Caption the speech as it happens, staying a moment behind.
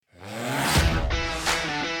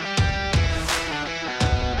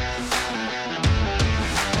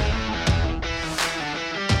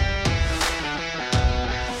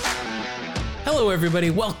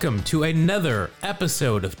everybody. Welcome to another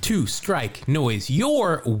episode of Two Strike Noise,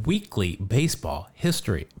 your weekly baseball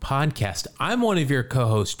history podcast. I'm one of your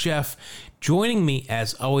co-hosts, Jeff. Joining me,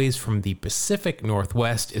 as always, from the Pacific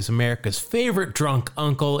Northwest is America's favorite drunk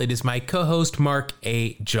uncle. It is my co-host, Mark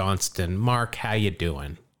A. Johnston. Mark, how you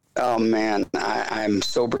doing? Oh man, I'm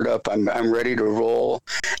sobered up. I'm ready to roll.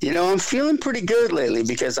 You know, I'm feeling pretty good lately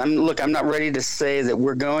because I'm not ready to say that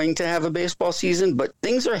we're going to have a baseball season, but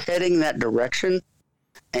things are heading that direction,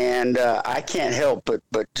 and I can't help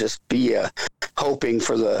but just be hoping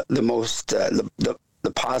for the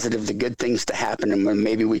positive, the good things to happen, and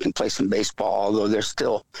maybe we can play some baseball. Although there's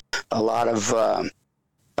still a lot of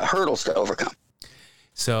hurdles to overcome.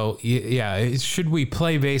 So yeah, should we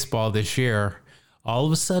play baseball this year? All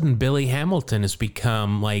of a sudden, Billy Hamilton has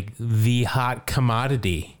become like the hot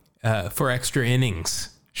commodity for extra innings.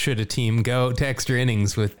 Should a team go to extra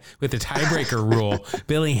innings with a tiebreaker rule?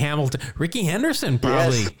 Billy Hamilton, Ricky Henderson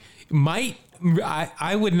probably might.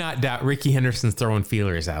 I would not doubt Ricky Henderson's throwing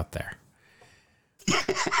feelers out there.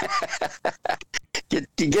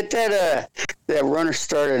 Get that runner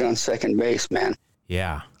started on second base, man.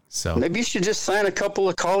 Yeah. So maybe you should just sign a couple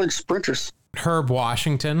of college sprinters. Herb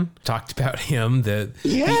Washington, talked about him, the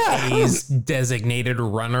A's designated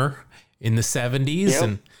runner in the 70s. Yep.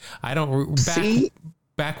 And I don't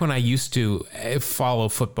back when I used to follow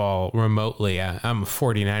football remotely, I'm a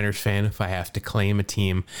 49ers fan if I have to claim a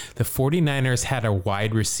team. The 49ers had a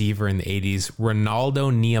wide receiver in the 80s,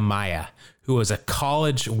 Ronaldo Nehemiah, who was a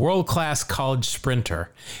world-class college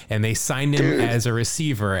sprinter, and they signed him as a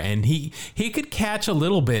receiver, and he could catch a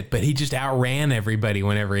little bit, but he just outran everybody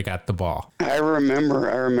whenever he got the ball. I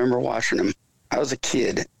remember watching him. I was a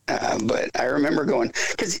kid, but I remember going,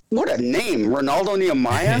 because what a name, Ronaldo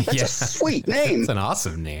Nehemiah. That's a sweet name. It's an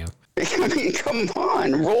awesome name. I mean, come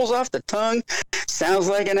on, rolls off the tongue, sounds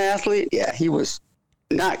like an athlete. Yeah, he wasn't,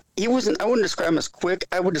 I wouldn't describe him as quick.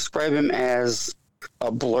 I would describe him as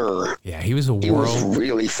a blur. Yeah, he was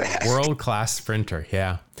really fast. World-class sprinter,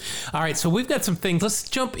 yeah. All right, so we've got some things. Let's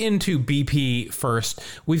jump into BP first.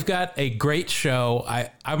 We've got a great show.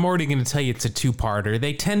 I'm already going to tell you it's a two-parter.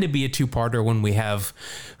 They tend to be a two-parter when we have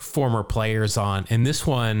former players on. And this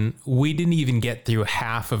one, we didn't even get through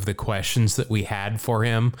half of the questions that we had for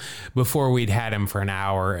him before we'd had him for an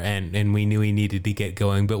hour, and we knew he needed to get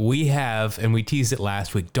going. But we have, and we teased it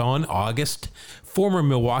last week, Don August, former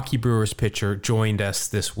Milwaukee Brewers pitcher, joined us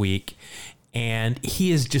this week, and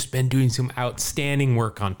he has just been doing some outstanding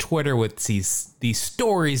work on Twitter with these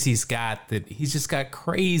stories he's got. That he's just got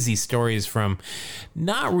crazy stories from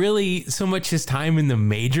not really so much his time in the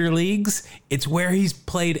major leagues, it's where he's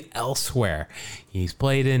played elsewhere. He's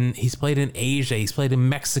played in Asia, he's played in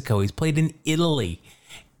Mexico, he's played in Italy,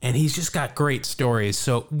 and he's just got great stories.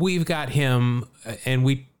 So we've got him, and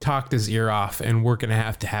we talked his ear off, and we're going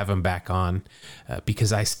to have him back on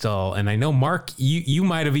because I know, Mark, you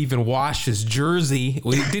might have even washed his jersey.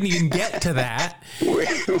 We didn't even get to that.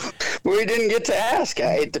 We didn't get to ask.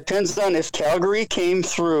 It depends on if Calgary came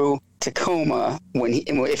through Tacoma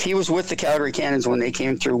if he was with the Calgary Cannons when they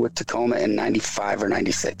came through with Tacoma in 95 or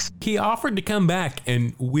 96. He offered to come back,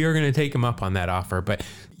 and we are going to take him up on that offer, but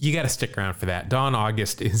you got to stick around for that. Don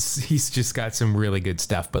August he's just got some really good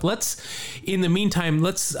stuff. But in the meantime,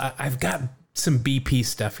 I've got some BP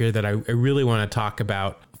stuff here that I really want to talk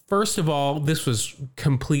about. First of all, this was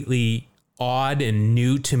completely odd and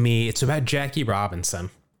new to me. It's about Jackie Robinson.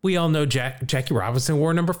 We all know Jackie Robinson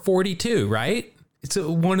wore number 42, right? It's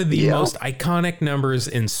one of the most iconic numbers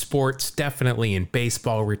in sports, definitely in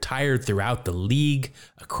baseball, retired throughout the league,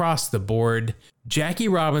 across the board. Jackie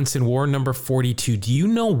Robinson wore number 42. Do you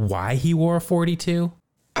know why he wore 42?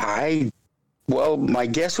 Well, my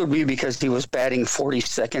guess would be because he was batting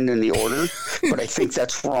 42nd in the order, but I think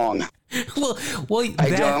that's wrong. Well, I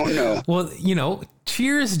don't know. Well,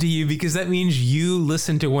 cheers to you, because that means you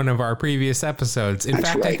listened to one of our previous episodes. In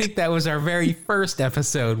fact, right. I think that was our very first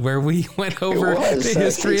episode where we went over the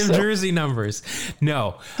history of jersey numbers.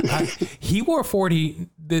 No, he wore 40,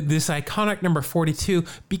 this iconic number 42,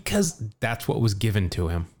 because that's what was given to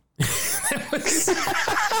him.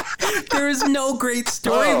 There was no great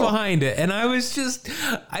story behind it, and I was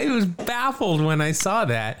baffled when I saw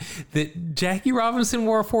that Jackie Robinson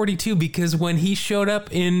wore 42 because when he showed up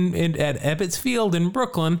at Ebbets Field in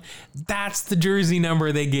Brooklyn, that's the jersey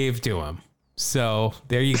number they gave to him. So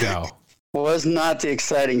there you go. Was not the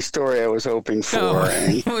exciting story I was hoping for. No,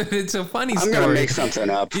 it's a funny story. I'm going to make something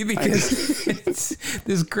up because it's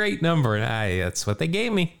this great number, and that's what they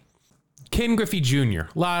gave me. Ken Griffey Jr., a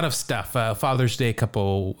lot of stuff. Father's Day a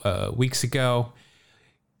couple weeks ago.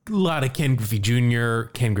 lot of Ken Griffey Jr.,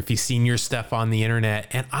 Ken Griffey Sr. stuff on the internet,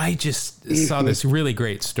 and I just saw this really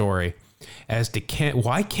great story as to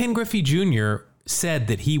why Ken Griffey Jr. said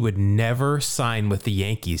that he would never sign with the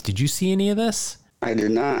Yankees. Did you see any of this? I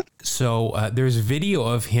did not. So there's video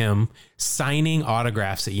of him signing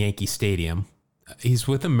autographs at Yankee Stadium. He's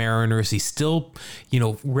with the Mariners. He's still,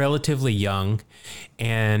 relatively young,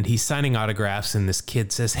 and he's signing autographs. And this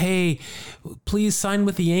kid says, "Hey, please sign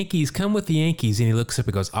with the Yankees. Come with the Yankees." And he looks up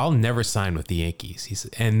and goes, "I'll never sign with the Yankees."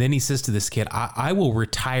 And then he says to this kid, I will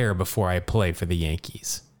retire before I play for the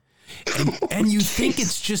Yankees." And you think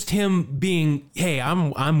it's just him being, "Hey,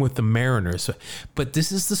 I'm with the Mariners," but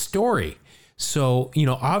this is the story. So,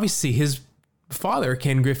 obviously his father,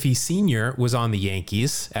 Ken Griffey Sr., was on the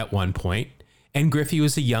Yankees at one point. And Griffey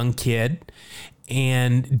was a young kid.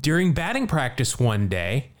 And during batting practice one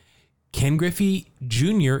day, Ken Griffey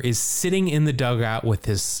Jr. is sitting in the dugout with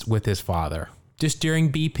his father. Just during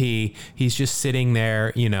BP, he's just sitting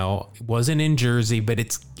there, wasn't in jersey, but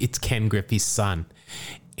it's Ken Griffey's son.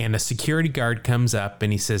 And a security guard comes up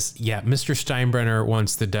and he says, "Yeah, Mr. Steinbrenner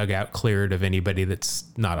wants the dugout cleared of anybody that's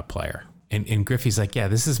not a player." And Griffey's like, "Yeah,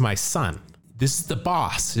 this is my son. This is the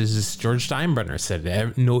boss." This is George Steinbrenner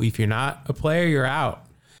said, "No, if you're not a player, you're out."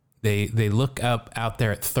 They look up out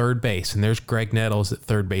there at third base, and there's Greg Nettles at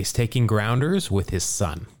third base taking grounders with his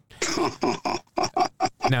son.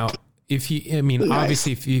 Now,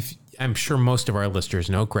 obviously, if I'm sure most of our listeners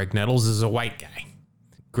know Greg Nettles is a white guy.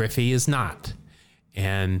 Griffey is not.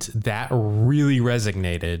 And that really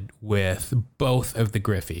resonated with both of the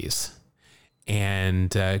Griffeys.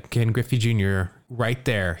 And Ken Griffey Jr., right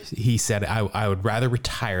there, he said, I would rather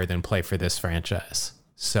retire than play for this franchise.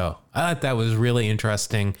 So I thought that was really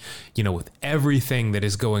interesting, with everything that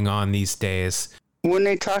is going on these days. When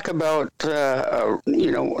they talk about,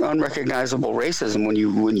 unrecognizable racism,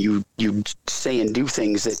 when you say and do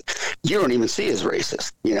things that you don't even see as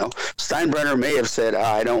racist, Steinbrenner may have said,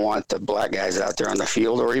 "I don't want the black guys out there on the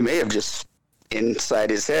field," or he may have just inside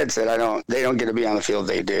his head said, they don't get to be on the field,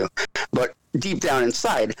 they do. But deep down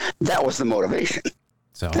inside, that was the motivation.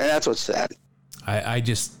 So, and that's what's sad. I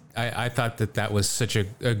thought that was such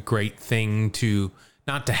a great thing to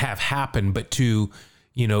not to have happen, but to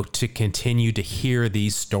continue to hear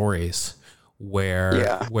these stories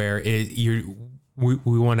where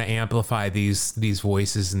we want to amplify these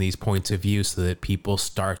voices and these points of view so that people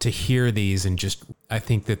start to hear these. And just, I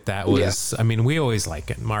think that was, we always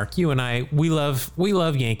like it, Mark, you and I, we love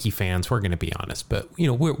Yankee fans. We're going to be honest, but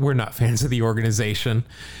we're not fans of the organization.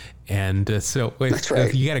 And so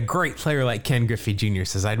if you got a great player like Ken Griffey Jr.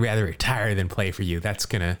 says, "I'd rather retire than play for you," that's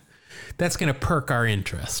going to perk our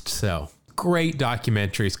interest. So great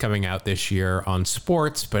documentaries coming out this year on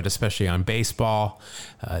sports, but especially on baseball.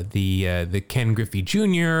 The Ken Griffey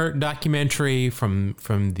Jr. documentary from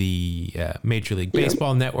the Major League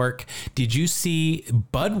Baseball Network. Did you see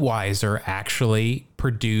Budweiser actually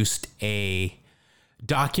produced a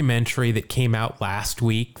documentary that came out last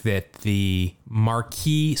week that the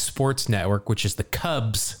Marquee Sports Network, which is the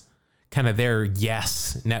Cubs, kind of their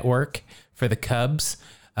network for the Cubs,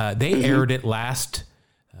 they aired it last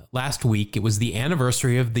week. It was the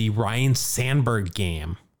anniversary of the Ryne Sandberg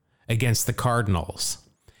game against the Cardinals.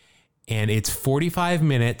 And it's 45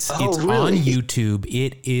 minutes. It's on YouTube.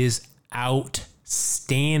 It is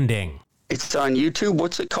outstanding. It's on YouTube.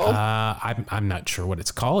 What's it called? I'm not sure what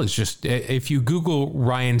it's called. It's just, if you Google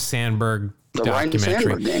Ryne Sandberg documentary,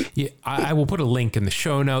 Ryne Sandberg game. I will put a link in the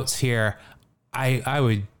show notes here. I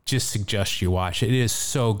would just suggest you watch it. It is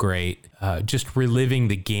so great. Just reliving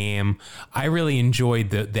the game. I really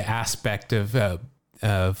enjoyed the aspect of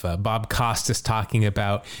Bob Costas talking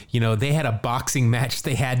about, they had a boxing match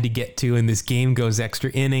they had to get to, and this game goes extra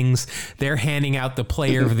innings. They're handing out the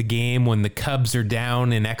player of the game when the Cubs are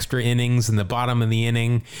down in extra innings in the bottom of the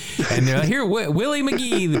inning. And they're like, "Here, Willie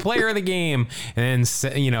McGee, the player of the game." And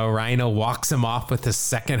then, Rhino walks him off with the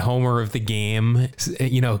second homer of the game.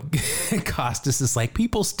 Costas is like,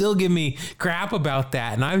 "People still give me crap about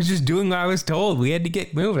that, and I was just doing what I was told. We had to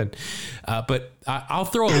get moving." But I'll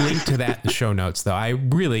throw a link to that in the show notes, though.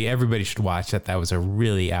 Everybody should watch that. That was a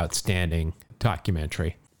really outstanding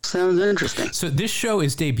documentary. Sounds interesting. So this show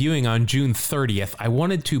is debuting on June 30th. I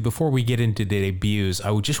wanted to, before we get into the debuts,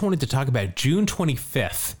 I just wanted to talk about June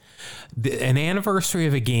 25th, an anniversary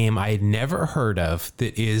of a game I had never heard of.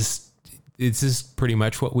 This is pretty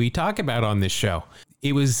much what we talk about on this show.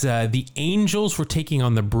 It was the Angels were taking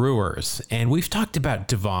on the Brewers, and we've talked about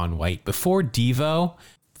Devon White before. Devo.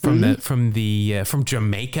 From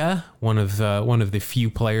Jamaica, one of the few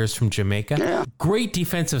players from Jamaica. Yeah. Great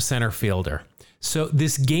defensive center fielder. So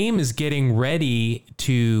this game is getting ready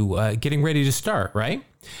to start, right?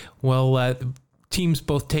 Well, teams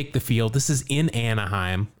both take the field. This is in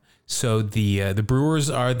Anaheim. So the Brewers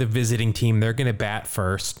are the visiting team. They're going to bat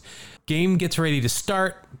first. Game gets ready to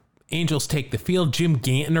start. Angels take the field. Jim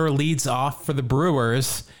Gantner leads off for the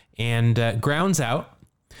Brewers and grounds out.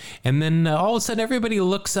 And then all of a sudden, everybody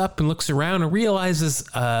looks up and looks around and realizes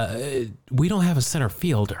we don't have a center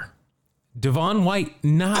fielder. Devon White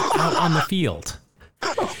not out on the field.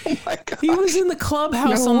 Oh my God. He was in the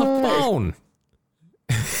clubhouse on the phone.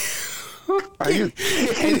 Are you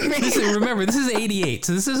kidding me? Remember, this is 88,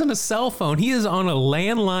 so this isn't a cell phone. He is on a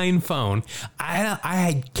landline phone.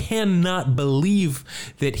 I cannot believe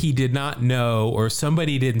that he did not know, or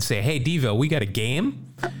somebody didn't say, hey, Devo, we got a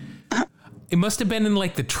game? It must have been in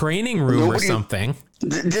like the training room or something.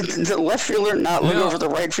 Did the left fielder not look over the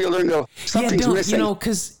right fielder and go, something's missing? You know,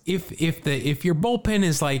 because if your bullpen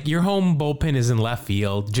is like, your home bullpen is in left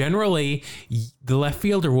field, generally the left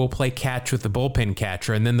fielder will play catch with the bullpen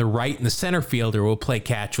catcher, and then the right and the center fielder will play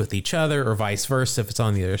catch with each other, or vice versa if it's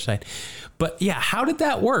on the other side. But yeah, how did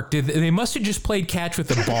that work? They must have just played catch with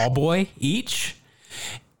the ball boy each,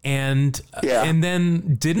 and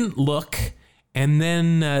then didn't look. And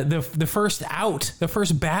then the first out, the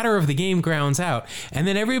first batter of the game grounds out. And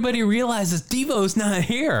then everybody realizes Devo's not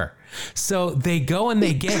here. So they go and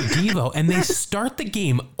they get Devo and they start the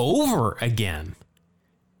game over again.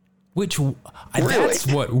 Which that's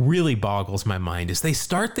what really boggles my mind is they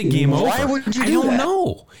start the game over. Why would you do I don't that?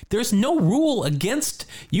 know. There's no rule against,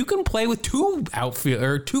 you can play with two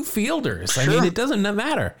fielders. Sure. I mean, it doesn't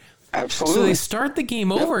matter. Absolutely. So they start the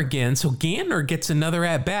game over again. So Gantner gets another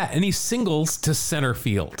at bat and he singles to center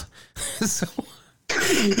field. So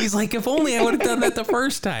he's like, if only I would have done that the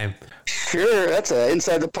first time. Sure, that's an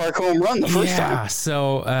inside the park home run the first time.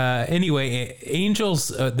 So anyway, Angels,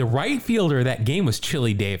 the right fielder of that game was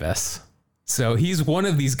Chili Davis. So he's one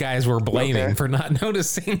of these guys we're blaming for not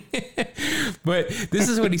noticing. But this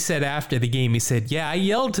is what he said after the game. He said, yeah, I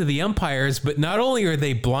yelled to the umpires, but not only are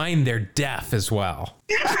they blind, they're deaf as well.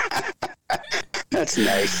 That's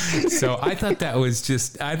nice. So I thought that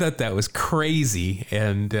was crazy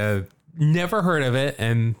and never heard of it.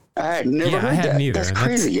 And I had never heard I hadn't that. either. That's And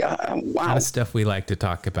crazy. Kind Wow. of stuff we like to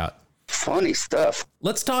talk about. Funny stuff.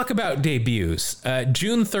 Let's talk about debuts.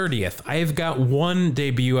 June 30th, I've got one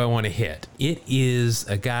debut I want to hit. It is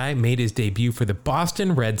a guy made his debut for the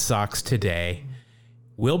Boston Red Sox today,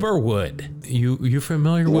 Wilbur Wood. You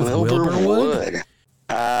familiar with Wilbur Wood?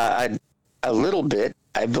 A little bit.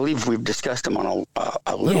 I believe we've discussed him on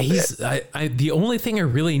a little bit. The only thing I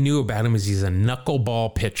really knew about him is he's a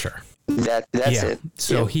knuckleball pitcher. That's it.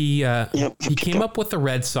 So he came up with the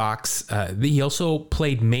Red Sox. He also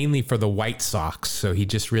played mainly for the White Sox. So he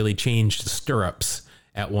just really changed the stirrups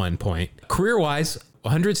at one point. Career-wise,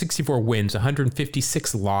 164 wins,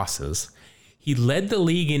 156 losses. He led the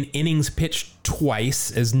league in innings pitched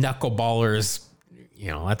twice, as knuckleballers,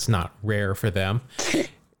 that's not rare for them.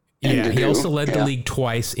 He also led the league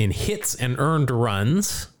twice in hits and earned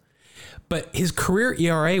runs. But his career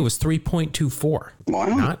ERA was 3.24.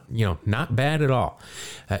 Wow. Not bad at all.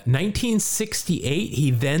 1968,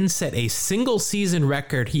 he then set a single season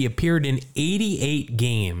record. He appeared in 88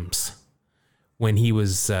 games when he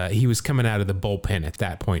was coming out of the bullpen at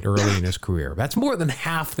that point early in his career. That's more than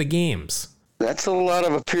half the games. That's a lot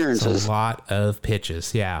of appearances. It's a lot of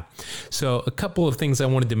pitches, yeah. So a couple of things I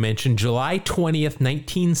wanted to mention. July 20th,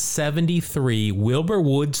 1973, Wilbur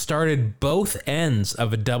Wood started both ends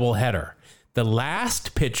of a doubleheader. The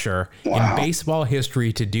last pitcher in baseball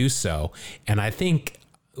history to do so. And I think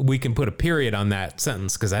we can put a period on that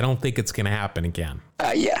sentence because I don't think it's going to happen again.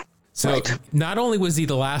 So not only was he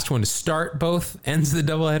the last one to start both ends of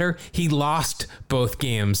the doubleheader, he lost both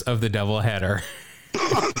games of the doubleheader.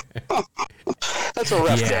 That's a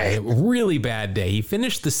rough day. Really bad day. He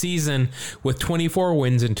finished the season with 24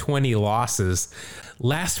 wins and 20 losses.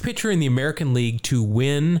 Last pitcher in the American League to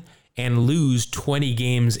win and lose 20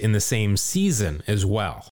 games in the same season as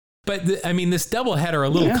well. But this doubleheader, a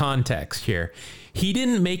little context here. He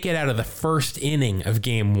didn't make it out of the first inning of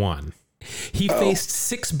game one. He faced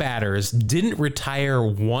 6 batters, didn't retire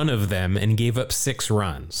one of them, and gave up 6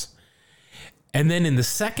 runs. And then in the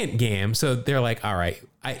second game, so they're like, all right,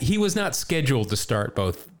 he was not scheduled to start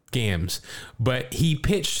both games, but he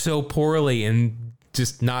pitched so poorly and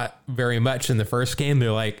just not very much in the first game.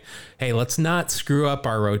 They're like, hey, let's not screw up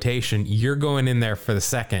our rotation. You're going in there for the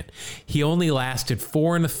second. He only lasted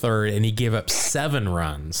 4 1/3, and he gave up 7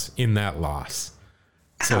 runs in that loss.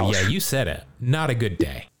 So, you said it. Not a good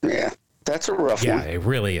day. Yeah, that's a rough one. Yeah, it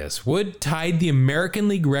really is. Wood tied the American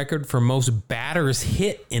League record for most batters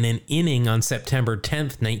hit in an inning on September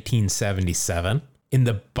 10th, 1977. in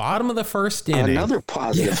the bottom of the first inning. Another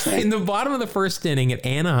positive thing. In the bottom of the first inning at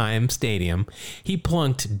Anaheim Stadium, he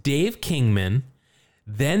plunked Dave Kingman,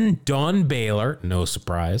 then Don Baylor, no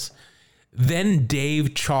surprise, then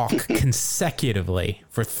Dave Chalk consecutively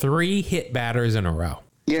for 3 hit batters in a row.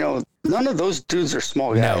 You know, none of those dudes are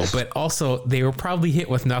small guys. No, but also they were probably hit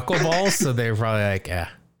with knuckleballs, so they were probably like,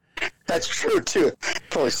 That's true, too.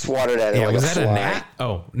 Probably swatted at it like was a that fly. a gnat?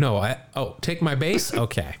 Oh, no. Take my base?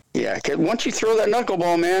 Okay. Yeah, 'cause once you throw that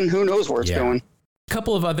knuckleball, man, who knows where it's going. A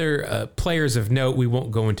couple of other players of note, we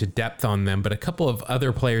won't go into depth on them, but a couple of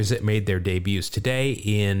other players that made their debuts today.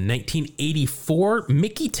 In 1984,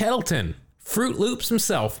 Mickey Tettleton, Fruit Loops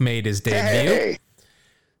himself, made his debut. Hey,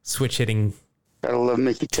 Switch hitting gotta love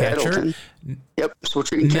Mickey catcher. Tettleton. Yep,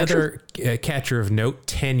 switching catcher. Another catcher of note,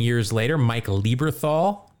 10 years later, Mike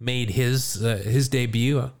Lieberthal made his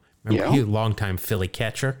debut. Remember, he was a longtime Philly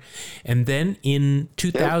catcher. And then in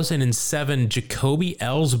 2007, Jacoby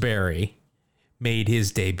Ellsbury made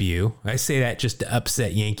his debut. I say that just to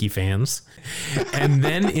upset Yankee fans. And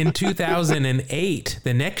then in 2008,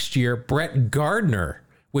 the next year, Brett Gardner,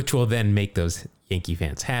 which will then make those Yankee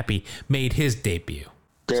fans happy, made his debut.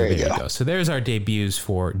 There you go. So there's our debuts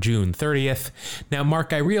for June 30th. Now,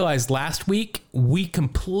 Mark, I realized last week we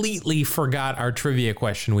completely forgot our trivia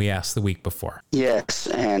question we asked the week before. Yes,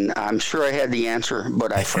 and I'm sure I had the answer,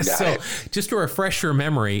 but I forgot So it. just to refresh your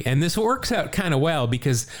memory, and this works out kind of well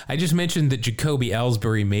because I just mentioned that Jacoby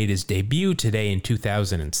Ellsbury made his debut today in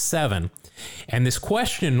 2007. And this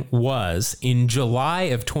question was, in July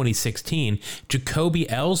of 2016, Jacoby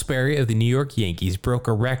Ellsbury of the New York Yankees broke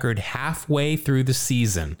a record halfway through the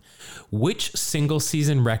season. Which single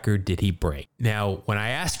season record did he break? Now, when I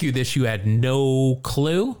asked you this, you had no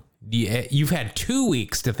clue. You've had 2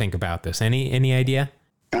 weeks to think about this. Any idea?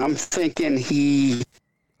 I'm thinking he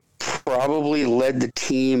probably led the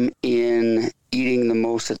team in eating the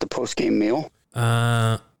most at the post-game meal.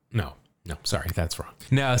 No, sorry, that's wrong.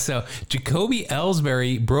 No, so Jacoby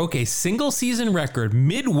Ellsbury broke a single season record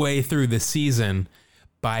midway through the season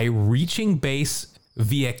by reaching base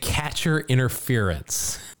via catcher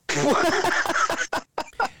interference.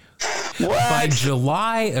 By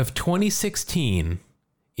July of 2016,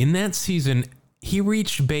 in that season, he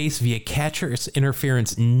reached base via catcher's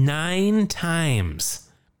interference 9 times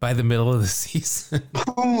by the middle of the season.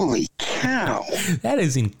 Holy cow. That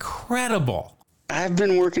is incredible. I've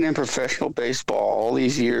been working in professional baseball all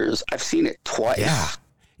these years. I've seen it twice. Yeah.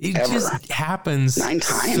 It just happens 9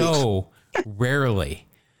 times. so rarely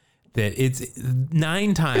that it's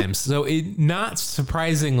 9 times. So not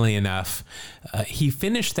surprisingly enough, he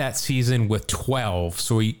finished that season with 12.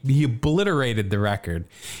 So he obliterated the record.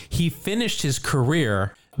 He finished his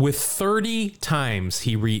career with 30 times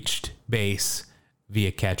he reached base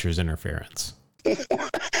via catcher's interference.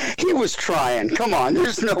 He was trying. Come on.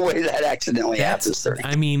 There's no way that accidentally happens.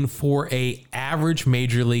 I mean, for a average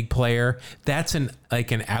major league player, that's an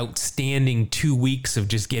outstanding 2 weeks of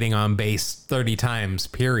just getting on base 30 times,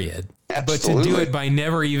 period. Absolutely. But to do it by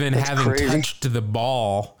never even having crazy. touched the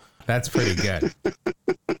ball, that's pretty good.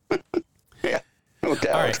 Yeah. No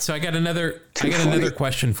doubt. All right, so I got another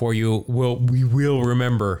question for you. We will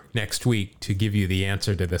remember next week to give you the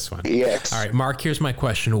answer to this one. Yes. All right, Mark, here's my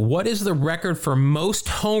question. What is the record for most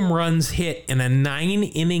home runs hit in a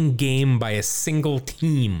 9-inning game by a single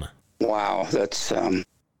team? Wow. That's, I'm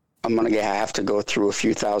going to have to go through a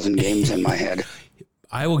few thousand games in my head.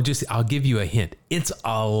 I'll give you a hint. It's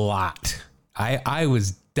a lot. I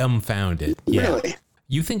was dumbfounded. Yeah. Really?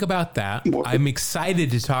 You think about that. I'm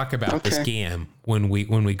excited to talk about this game when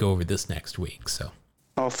we go over this next week. So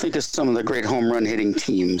I'll think of some of the great home run hitting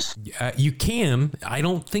teams. you can. I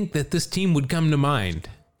don't think that this team would come to mind,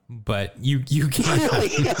 but you can.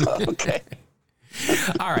 Really? Okay.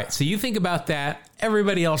 All right. So you think about that.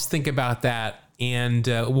 Everybody else think about that, and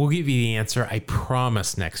we'll give you the answer. I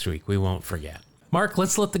promise next week we won't forget. Mark,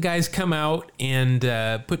 let's let the guys come out and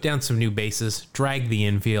put down some new bases, drag the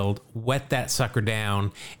infield, wet that sucker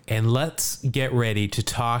down, and let's get ready to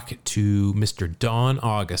talk to Mr. Don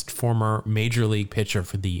August, former Major League pitcher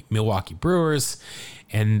for the Milwaukee Brewers,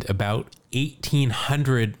 and about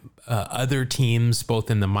 1,800 other teams,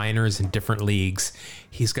 both in the minors and different leagues.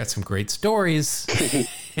 He's got some great stories,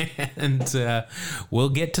 and we'll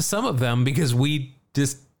get to some of them because we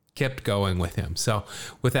just kept going with him. So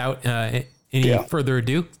without any further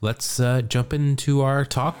ado, let's jump into our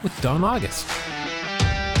talk with Don August.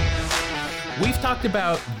 We've talked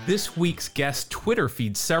about this week's guest Twitter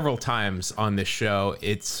feed several times on this show.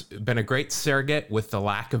 It's been a great surrogate with the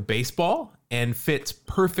lack of baseball and fits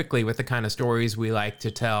perfectly with the kind of stories we like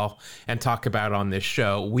to tell and talk about on this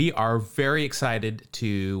show. We are very excited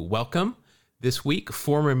to welcome this week,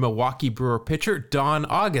 former Milwaukee Brewer pitcher Don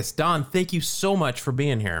August. Don, thank you so much for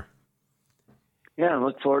being here. Yeah, I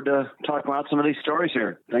look forward to talking about some of these stories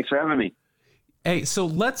here. Thanks for having me. Hey, so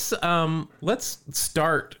let's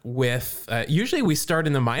start with, usually we start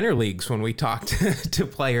in the minor leagues when we talk to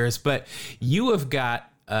players, but you have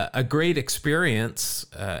got a great experience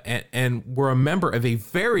and were a member of a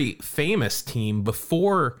very famous team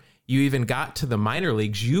before you even got to the minor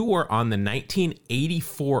leagues. You were on the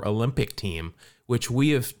 1984 Olympic team, which we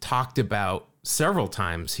have talked about several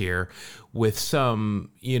times here, with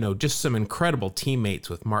some, just some incredible teammates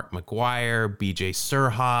with Mark McGwire, BJ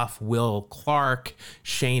Surhoff, Will Clark,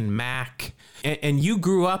 Shane Mack. And you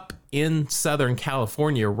grew up in Southern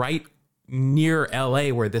California, right near LA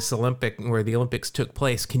where the Olympics took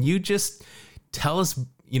place. Can you just tell us,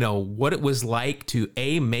 what it was like to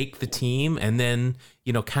make the team and then,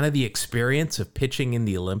 kind of the experience of pitching in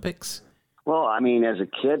the Olympics? Well, I mean, as a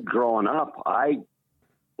kid growing up, I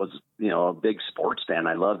was, a big sports fan.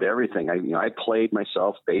 I loved everything. I played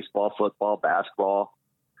myself, baseball, football, basketball.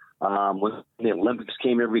 When the Olympics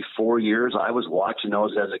came every 4 years, I was watching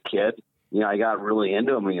those as a kid. I got really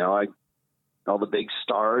into them. All the big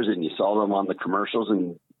stars, and you saw them on the commercials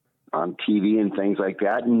and on TV and things like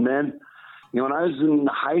that. And then, when I was in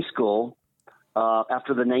high school,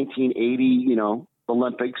 after the 1980,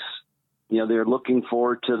 Olympics, they're looking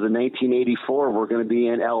forward to the 1984. We're going to be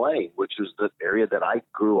in LA, which was the area that I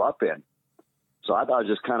grew up in. So I thought it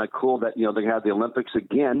was just kind of cool that, they had the Olympics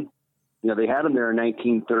again. They had them there in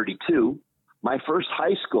 1932. My first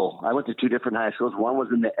high school, I went to two different high schools. One was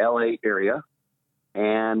in the LA area,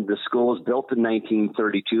 and the school was built in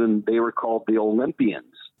 1932, and they were called the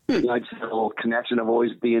Olympians. I just had a little connection of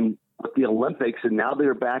always being with the Olympics, and now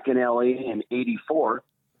they're back in LA in 84.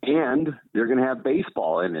 And they're going to have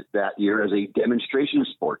baseball in it that year as a demonstration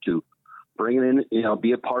sport to bring it in,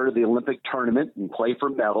 be a part of the Olympic tournament and play for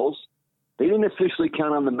medals. They didn't officially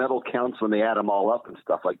count on the medal counts when they add them all up and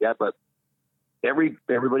stuff like that, but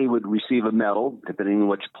everybody would receive a medal depending on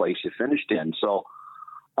which place you finished in. So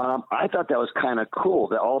I thought that was kind of cool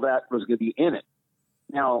that all that was going to be in it.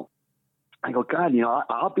 Now, I go, God,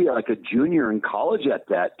 I'll be like a junior in college at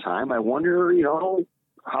that time. I wonder,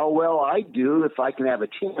 how well I do if I can have a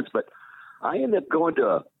chance. But I ended up going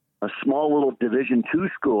to a small little Division II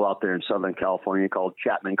school out there in Southern California called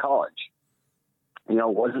Chapman College. It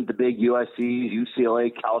wasn't the big USCs,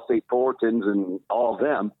 UCLA, Cal State Fullertons, and all of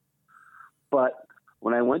them. But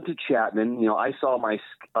when I went to Chapman, I saw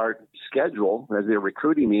our schedule as they were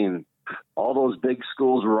recruiting me, and all those big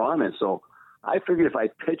schools were on it. So I figured if I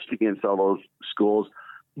pitched against all those schools,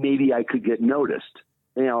 maybe I could get noticed.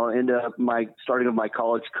 Into my starting of my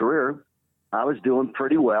college career, I was doing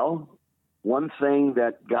pretty well. One thing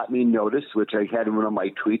that got me noticed, which I had in one of my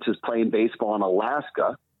tweets, is playing baseball in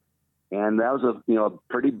Alaska. And that was a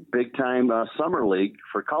pretty big time summer league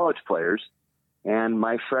for college players. And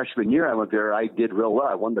my freshman year I went there, I did real well.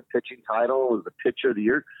 I won the pitching title, was the pitcher of the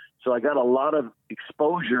year. So I got a lot of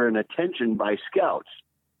exposure and attention by scouts.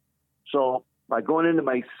 So by going into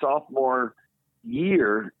my sophomore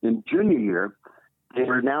year and junior year, they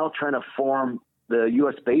were now trying to form the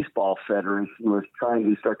U.S. Baseball Federation was trying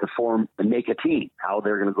to start to form and make a team, how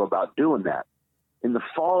they're going to go about doing that. In the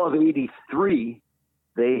fall of 83,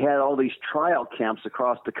 they had all these tryout camps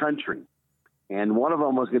across the country. And one of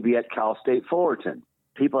them was going to be at Cal State Fullerton.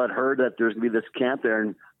 People had heard that there's going to be this camp there.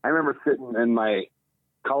 And I remember sitting in my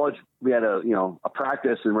college, we had a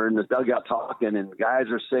practice, and we're in the dugout talking, and the guys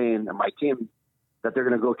are saying, and my team, that they're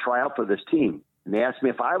going to go try out for this team. And they asked me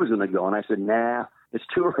if I was going to go. And I said, nah, it's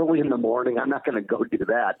too early in the morning. I'm not going to go do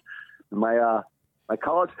that. And my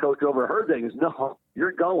college coach overheard things. No,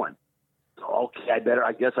 you're going. So, okay,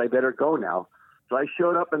 I guess I better go now. So I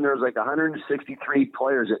showed up, and there was like 163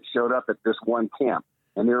 players that showed up at this one camp.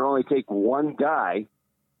 And they were only take one guy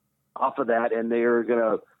off of that, and they were going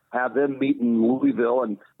to have them meet in Louisville.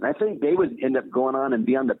 And I think they would end up going on and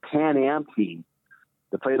be on the Pan Am team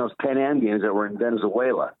to play those Pan Am games that were in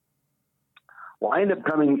Venezuela. Well, I ended up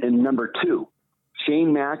coming in number 2.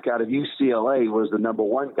 Shane Mack out of UCLA was the number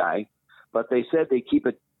 1 guy, but they said they keep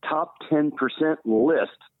a top 10%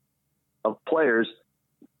 list of players.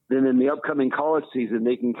 Then in the upcoming college season,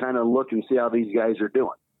 they can kind of look and see how these guys are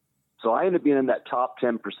doing. So I ended up being in that top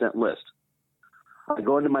 10% list. I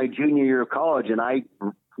go into my junior year of college, and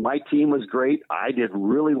my team was great. I did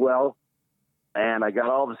really well, and I got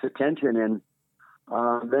all this attention. And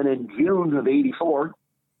then in June of 84,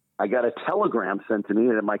 I got a telegram sent to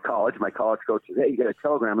me at my college. My college coach said, hey, you got a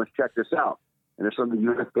telegram. Let's check this out. And it's from the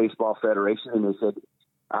U.S. Baseball Federation. And they said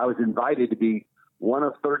I was invited to be one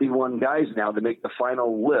of 31 guys now to make the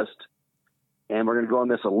final list. and we're going to go on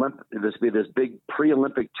this big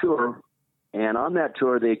pre-Olympic tour. And on that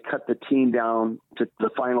tour, they cut the team down to the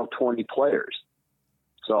final 20 players.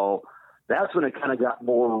 So that's when it kind of got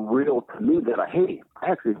more real to me that I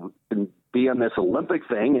actually can be on this Olympic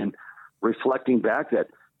thing, and reflecting back that,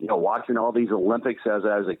 watching all these Olympics as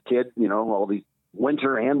a kid, all these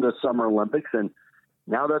winter and the summer Olympics. And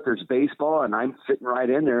now that there's baseball and I'm fitting right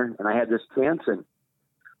in there, and I had this chance, and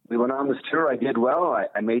we went on this tour. I did well.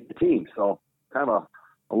 I made the team. So kind of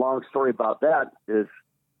a long story about that is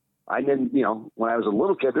I didn't, when I was a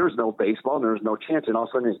little kid, there was no baseball and there was no chance. And all of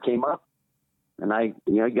a sudden it came up, and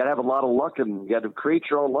you got to have a lot of luck, and you got to create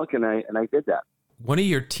your own luck. And I did that. One of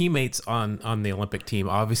your teammates on the Olympic team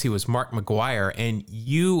obviously was Mark McGwire, and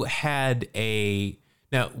you had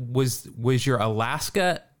was your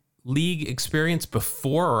Alaska League experience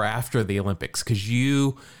before or after the Olympics? Because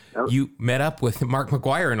you met up with Mark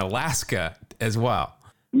McGwire in Alaska as well.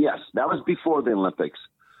 Yes, that was before the Olympics.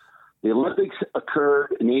 The Olympics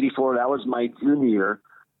occurred in '84. That was my junior year.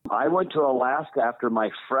 I went to Alaska after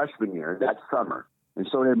my freshman year that summer, and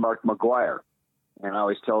so did Mark McGwire. And I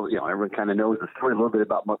always tell, everyone kind of knows the story a little bit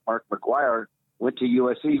about Mark McGwire. Went to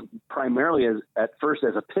USC primarily at first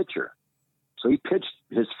as a pitcher. So he pitched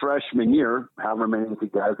his freshman year, however many he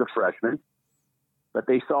got as a freshman. But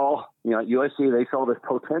they saw, at USC, they saw this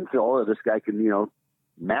potential that this guy can,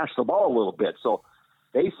 mash the ball a little bit. So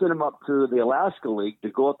they sent him up to the Alaska League to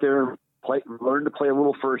go up there and learn to play a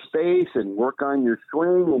little first base and work on your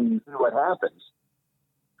swing and see what happens.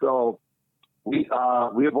 So we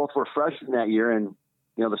both were freshmen that year, and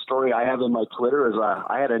the story I have in my Twitter is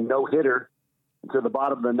I had a no-hitter to the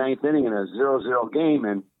bottom of the ninth inning in a 0-0 game,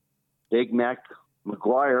 and Big Mac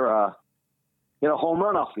McGwire hit a home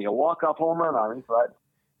run off me, a walk-off home run on me. But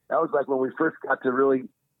that was like when we first got to really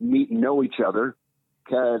meet and know each other.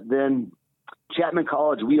 Then Chapman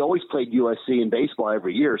College, we always played USC in baseball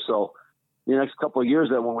every year, so the next couple of years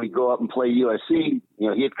that when we go up and play USC,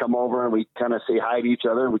 he'd come over and we kind of say hi to each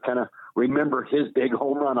other, and we kind of remember his big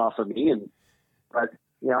home run off of me. But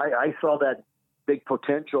I saw that big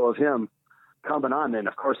potential of him coming on. And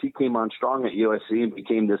of course he came on strong at USC and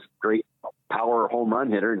became this great power home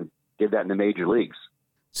run hitter and did that in the major leagues.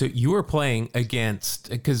 So you were playing against,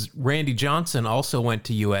 because Randy Johnson also went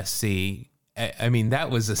to USC. I mean,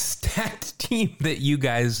 that was a stacked team that you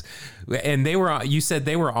guys, and they were, you said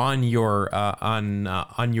they were on your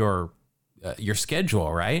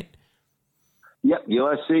schedule, right? Yep.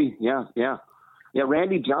 USC. Yeah.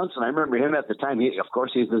 Randy Johnson. I remember him at the time. Of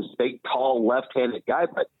course, he's this big, tall, left-handed guy,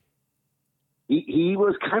 but he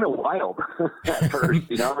was kind of wild at first.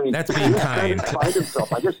 That's being kind.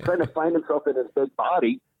 Just trying to find himself in his big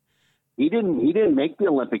body. He didn't make the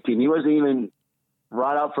Olympic team. He wasn't even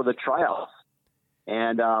brought out for the tryouts.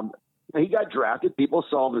 And he got drafted. People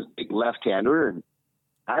saw him as big left-hander. And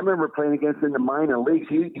I remember playing against him in the minor leagues.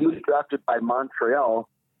 He was drafted by Montreal,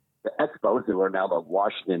 the Expos, who are now the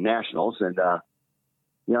Washington Nationals. And, I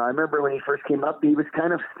remember when he first came up, he was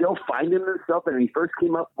kind of still finding himself. And when he first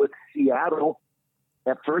came up with Seattle,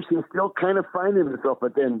 at first he was still kind of finding himself.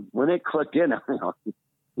 But then when it clicked in,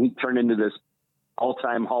 he turned into this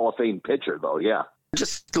all-time Hall of Fame pitcher, though, yeah.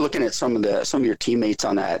 Just looking at some of your teammates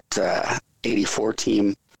on that 84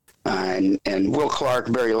 team, and Will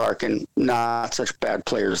Clark, Barry Larkin, not such bad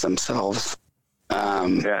players themselves.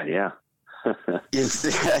 Yeah.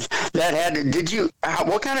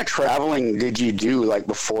 What kind of traveling did you do like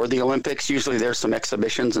before the Olympics? Usually there's some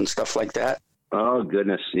exhibitions and stuff like that. Oh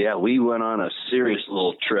goodness. Yeah. We went on a serious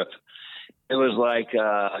little trip. It was like,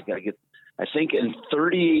 I think in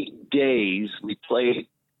 38 days we played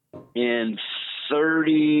in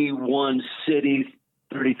 31 cities,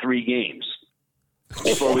 33 games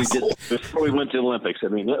before we went to the Olympics. I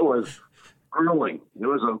mean, it was grueling. It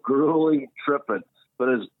was a grueling trip, but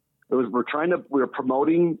we're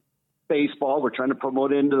promoting baseball. We're trying to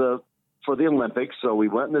promote for the Olympics. So we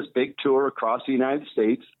went on this big tour across the United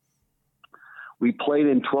States. We played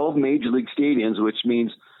in 12 major league stadiums, which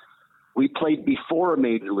means we played before a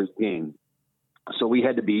major league game. So we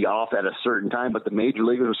had to be off at a certain time, but the major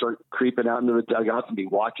leaguers would start creeping out into the dugouts and be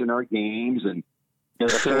watching our games, and the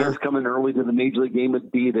fans coming early to the major league game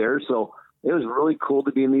would be there. So it was really cool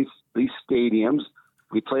to be in these stadiums.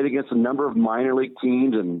 We played against a number of minor league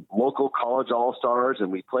teams and local college all-stars,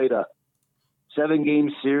 and we played a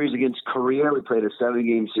 7-game series against Korea. We played a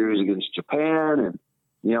 7-game series against Japan, and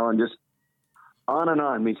and just on and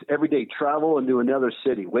on. It means every day travel into another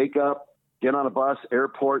city, wake up, get on a bus,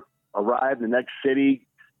 airport, arrive in the next city,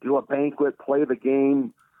 do a banquet, play the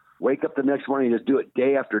game, wake up the next morning, and just do it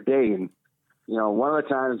day after day. And, one of the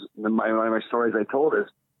times, one of my stories I told is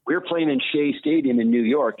we were playing in Shea Stadium in New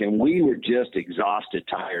York, and we were just exhausted,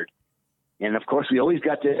 tired. And, of course, we always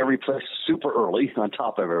got to every place super early on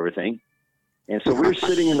top of everything. And so we were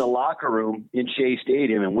sitting in the locker room in Shea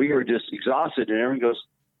Stadium, and we were just exhausted. And everyone goes,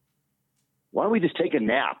 why don't we just take a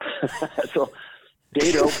nap? So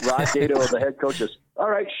Rod Dado, the head coach, says, all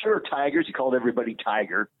right, sure, Tigers. He called everybody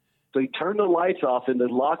Tiger. So he turned the lights off in the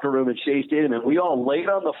locker room at Shea Stadium, and we all laid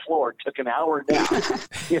on the floor, took an hour nap.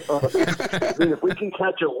 I mean, if we can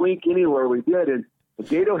catch a wink anywhere, we did. And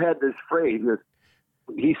Dado had this phrase.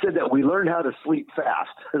 He said that we learned how to sleep fast.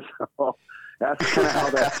 So that's kind of how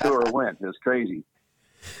that tour went. It was crazy.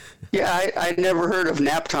 Yeah, I never heard of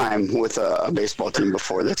nap time with a baseball team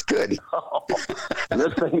before. That's good.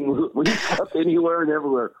 This thing, we slept anywhere and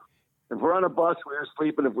everywhere. If we're on a bus, we were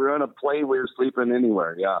sleeping. If we're on a plane, we were sleeping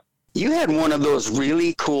anywhere. Yeah. You had one of those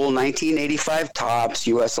really cool 1985 Topps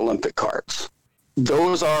U.S. Olympic cards.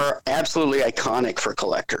 Those are absolutely iconic for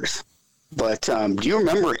collectors. But do you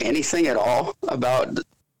remember anything at all about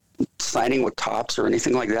signing with Topps or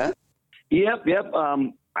anything like that? Yep.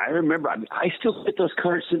 I remember. I still get those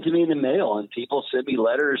cards sent to me in the mail, and people send me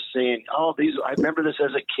letters saying, "Oh, these. I remember this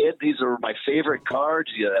as a kid. These are my favorite cards.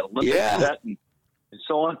 Olympic set and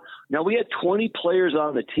so on." Now we had 20 players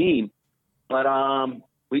on the team, but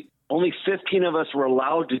only 15 of us were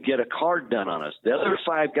allowed to get a card done on us. The other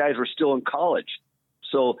 5 guys were still in college.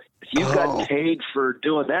 So if you got paid for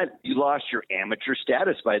doing that, you lost your amateur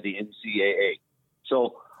status by the NCAA.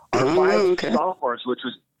 So our 5 sophomores, which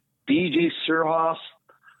was B.J. Surhoff,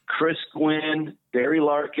 Chris Gwynn, Barry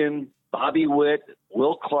Larkin, Bobby Witt,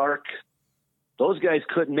 Will Clark, those guys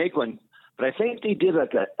couldn't make one. But I think they did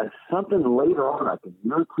like a something later on, like a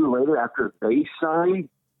year or two later after they signed,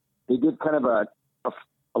 they did kind of a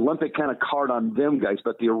Olympic kind of card on them guys.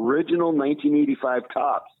 But the original 1985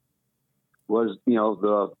 Topps was,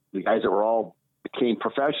 the guys that were all became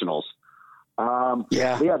professionals. What's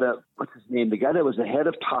his name? The guy that was the head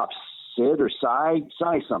of Topps, Sid or Cy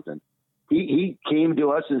something. He came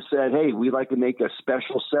to us and said, "Hey, we'd like to make a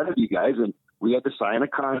special set of you guys," and we had to sign a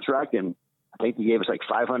contract, and I think he gave us like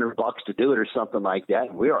 $500 to do it or something like that.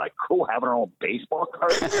 And we were like, "Cool, having our own baseball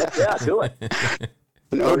card? Yeah, do it."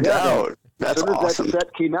 No doubt. That's awesome. As soon as that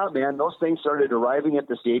set came out, man, those things started arriving at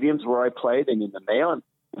the stadiums where I played and in the mail. And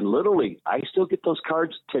literally, I still get those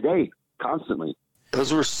cards today, constantly.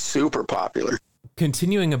 Those were super popular.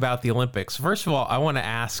 Continuing about the Olympics, first of all, I want to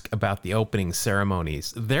ask about the opening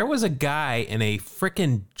ceremonies. There was a guy in a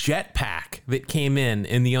frickin' jetpack that came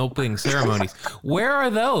in the opening ceremonies. Where are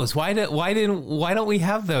those? Why don't we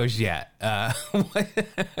have those yet? Yeah,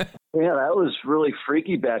 that was really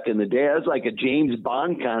freaky back in the day. That was like a James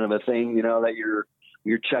Bond kind of a thing, that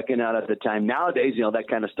you're checking out at the time. Nowadays, that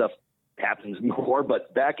kind of stuff happens more.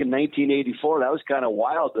 But back in 1984, that was kind of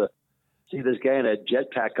wild to see this guy in a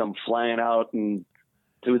jetpack come flying out and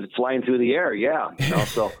flying through the air. Yeah,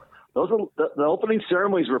 so the opening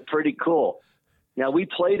ceremonies were pretty cool. Now we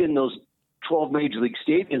played in those 12 major league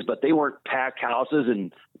stadiums, but they weren't packed houses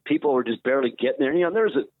and people were just barely getting there.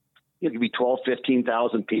 It could be 12,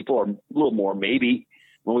 15,000 people or a little more maybe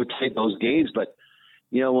when we played those games. But,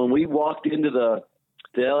 when we walked into the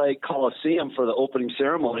LA Coliseum for the opening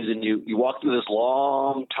ceremonies and you walk through this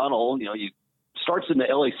long tunnel, starts in the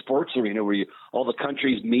LA Sports Arena where all the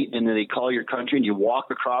countries meet and then they call your country and you walk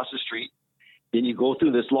across the street. Then you go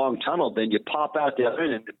through this long tunnel. Then you pop out the other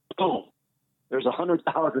end and boom, there's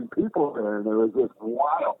 100,000 people there. And there was this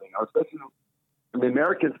wild thing, especially when the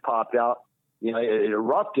Americans popped out. It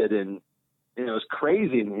erupted and it was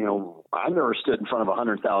crazy. And, I've never stood in front of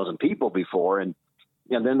 100,000 people before. And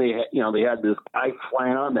then they had this guy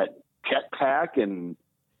flying on that jetpack and,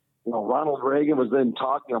 Ronald Reagan was then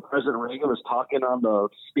talking, President Reagan was talking on the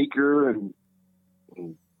speaker and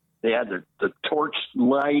they had the torch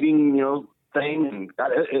lighting, thing. And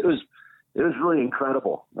it was really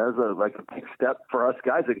incredible. That was a big step for us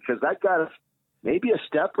guys because that got us maybe a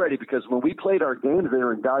step ready because when we played our games, they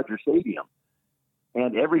were in Dodger Stadium.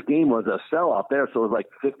 And every game was a sellout there, so it was like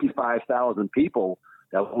 55,000 people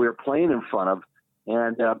that we were playing in front of.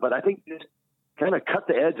 And but I think it kind of cut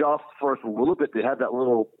the edge off for us a little bit to have that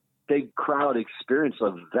little big crowd experience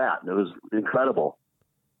of that. It was incredible.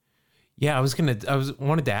 Yeah, I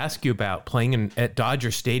wanted to ask you about playing at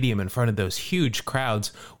Dodger Stadium in front of those huge crowds.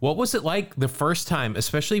 What was it like the first time,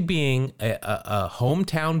 especially being a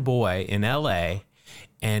hometown boy in LA?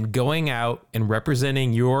 And going out and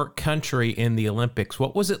representing your country in the Olympics,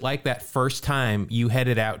 what was it like that first time you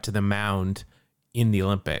headed out to the mound in the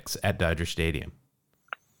Olympics at Dodger Stadium?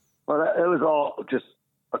 Well, it was all just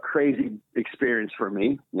a crazy experience for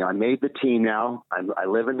me. I made the team now. I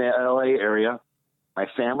live in the LA area. My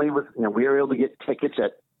family was, we were able to get tickets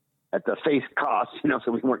at at the face cost,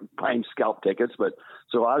 so we weren't buying scalp tickets. But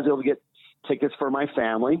so I was able to get tickets for my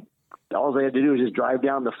family. All I had to do was just drive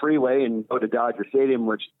down the freeway and go to Dodger Stadium,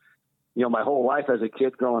 which, my whole life as a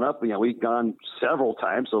kid growing up, we'd gone several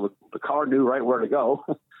times. So the car knew right where to go.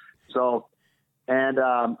 So, and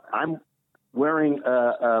I'm wearing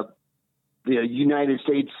the United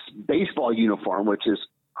States baseball uniform, which is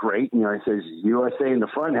great. It says USA in the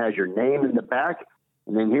front, has your name in the back.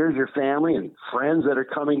 And then here's your family and friends that are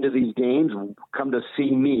coming to these games, come to see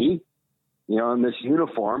me, in this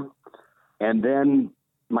uniform. And then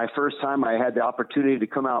my first time I had the opportunity to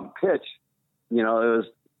come out and pitch,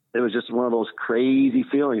 it was just one of those crazy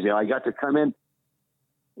feelings. I got to come in,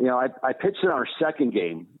 I pitched in our second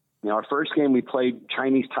game. Our first game we played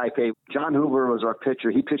Chinese Taipei. John Hoover was our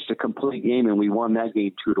pitcher. He pitched a complete game and we won that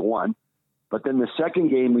game 2-1. But then the second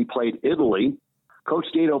game we played Italy. Coach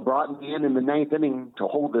Gato brought me in the ninth inning to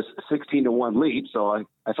hold this 16-1 lead. So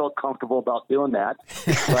I felt comfortable about doing that.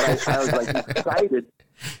 But I was excited.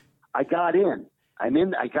 I got in.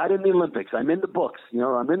 I got in the Olympics. I'm in the books.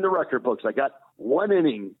 I'm in the record books. I got one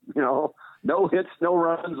inning, no hits, no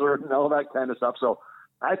runs, or all that kind of stuff. So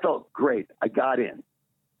I felt great. I got in.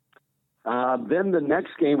 Then the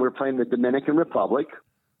next game, we were playing the Dominican Republic.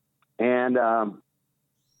 And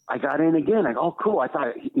I got in again. Oh, cool. I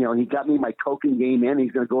thought, he got me my token game in.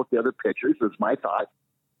 He's going to go with the other pitchers. That's my thought.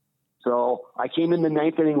 So I came in the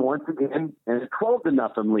ninth inning once again, and it's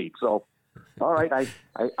 12-0 lead. So, all right,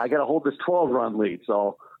 I got to hold this 12-run lead.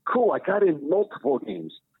 So, cool. I got in multiple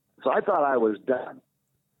games. So I thought I was done.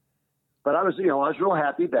 But I was real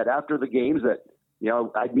happy that after the games that,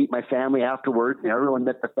 I'd meet my family afterwards. Everyone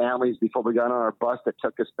met the families before we got on our bus that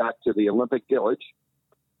took us back to the Olympic Village.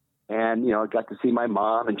 And, I got to see my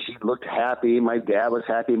mom, and she looked happy. My dad was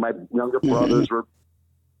happy. My younger brothers were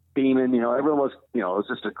beaming. Everyone was, it was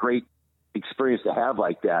just a great experience to have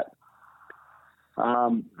like that.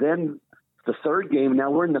 Then the third game,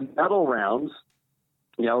 now we're in the medal rounds.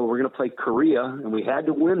 We're going to play Korea, and we had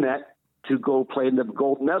to win that to go play in the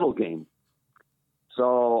gold medal game.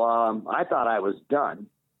 So I thought I was done.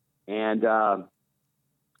 And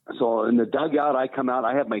so in the dugout, I come out.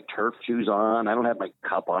 I have my turf shoes on. I don't have my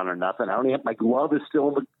cup on or nothing. I only have my glove is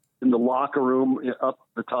still in the locker room up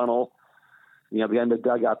the tunnel, behind the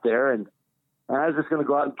dugout there. And I was just going to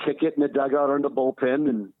go out and kick it in the dugout or in the bullpen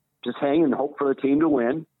and just hang and hope for the team to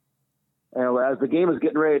win. And as the game was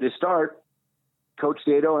getting ready to start, Coach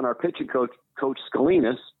Dato and our pitching coach, Coach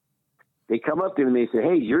Scalinas, they come up to me and they say,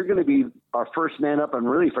 "Hey, you're going to be our first man up on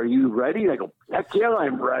relief. Are you ready?" And I go, "Heck yeah,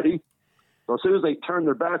 I'm ready." So as soon as they turned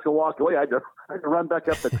their backs and walked away, I had to run back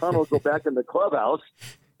up the tunnel, go back in the clubhouse,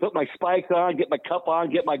 put my spikes on, get my cup on,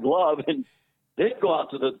 get my glove, and then go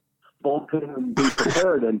out to the bullpen and be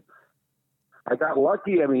prepared. And I got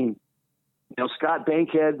lucky. Scott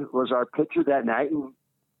Bankhead was our pitcher that night, and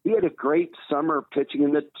he had a great summer pitching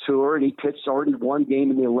in the tour, and he pitched already one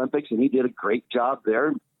game in the Olympics, and he did a great job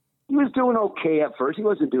there. He was doing okay at first. He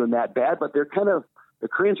wasn't doing that bad, but the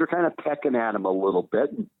Koreans were kind of pecking at him a little bit.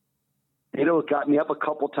 It got me up a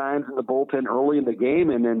couple times in the bullpen early in the game,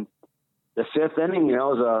 and then the fifth inning, it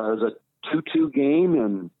was a 2-2 game,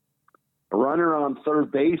 and a runner on third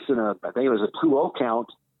base, and I think it was a 2-0 count.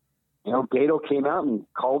 Gato came out and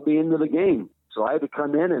called me into the game. So I had to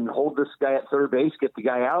come in and hold this guy at third base, get the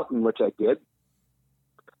guy out, and which I did.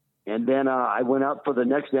 And then I went out for the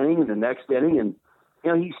next inning and the next inning,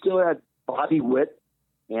 and he still had Bobby Witt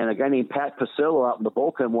and a guy named Pat Pasillo out in the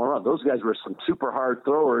bullpen warm up. Those guys were some super hard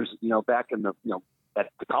throwers, back in the at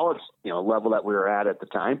the college level that we were at the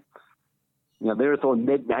time. They were throwing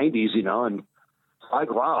mid-90s, and I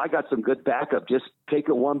go, wow, I got some good backup. Just take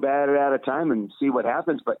it one batter at a time and see what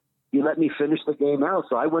happens. But he let me finish the game out.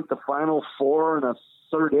 So I went the final 4 and a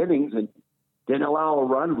third innings and didn't allow a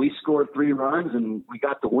run. We scored 3 runs and we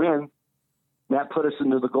got the win. That put us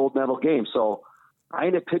into the gold medal game. So I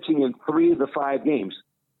ended up pitching in 3 of the 5 games.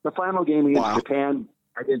 The final game against Japan,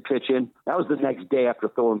 I didn't pitch in. That was the next day after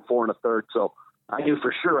throwing 4 and a third. So I knew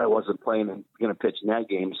for sure I wasn't playing and going to pitch in that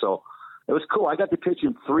game. So it was cool. I got to pitch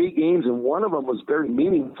in 3 games, and one of them was very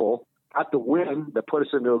meaningful. Got the win that put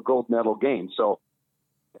us into a gold medal game. So,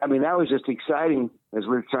 that was just exciting as we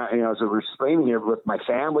were trying, as we were explaining here with my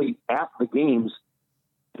family at the games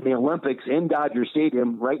in the Olympics in Dodger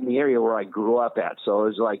Stadium, right in the area where I grew up at. So it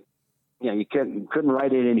was like, you couldn't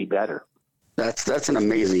write it any better. That's an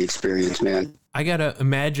amazing experience, man. I got to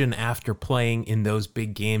imagine after playing in those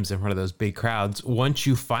big games in front of those big crowds, once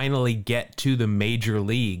you finally get to the major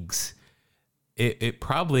leagues, it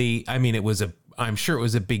probably, it was a I'm sure it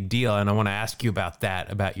was a big deal, and I want to ask you about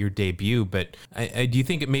that, about your debut. But do you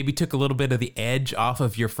think it maybe took a little bit of the edge off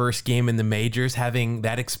of your first game in the majors, having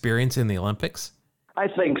that experience in the Olympics? I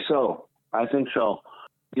think so.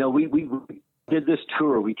 You know, we did this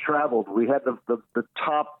tour. We traveled. We had the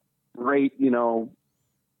top rate, you know,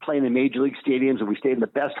 playing in major league stadiums, and we stayed in the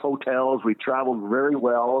best hotels. We traveled very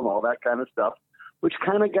well and all that kind of stuff, which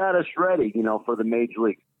kind of got us ready, you know, for the major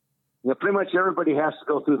league. You know, pretty much everybody has to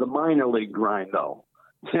go through the minor league grind, though.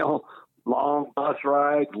 You know, long bus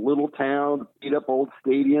rides, little towns, beat up old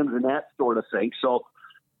stadiums, and that sort of thing. So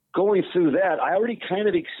going through that, I already kind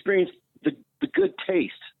of experienced the good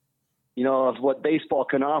taste, you know, of what baseball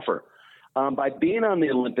can offer. By being on the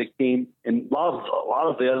Olympic team and a lot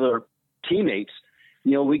of the other teammates,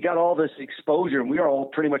 you know, we got all this exposure, and we all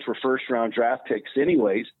pretty much were first-round draft picks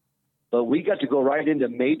anyways, but we got to go right into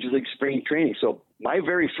Major League spring training. So my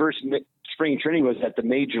very first spring training was at the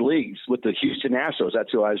Major Leagues with the Houston Astros.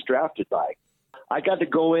 That's who I was drafted by. I got to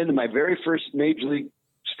go into my very first Major League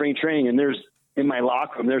spring training, and in my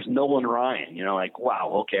locker room, there's Nolan Ryan. You know, like,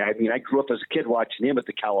 wow, okay. I mean, I grew up as a kid watching him at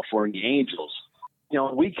the California Angels. You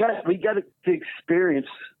know, we got to experience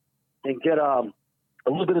and get a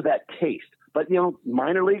little bit of that taste. But, you know,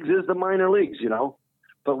 minor leagues is the minor leagues, you know.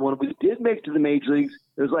 But when we did make it to the major leagues,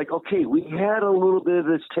 it was like, okay, we had a little bit of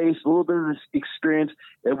this taste, a little bit of this experience.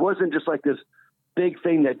 It wasn't just like this big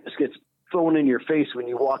thing that just gets thrown in your face when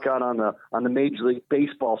you walk out on the Major League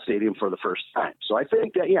Baseball stadium for the first time. So I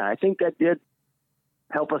think that did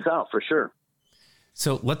help us out for sure.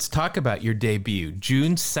 So let's talk about your debut.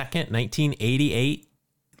 June 2nd, 1988.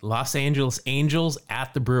 Los Angeles Angels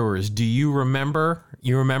at the Brewers. Do you remember?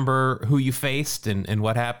 You remember who you faced and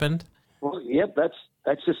what happened? Well, yep,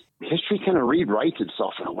 that's just history kind of rewrites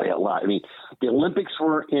itself in a way a lot. I mean, the Olympics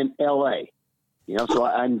were in L.A., you know, so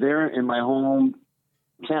I'm there in my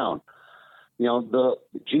hometown. You know, the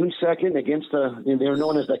June 2nd against they were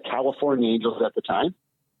known as the California Angels at the time,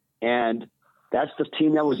 and that's the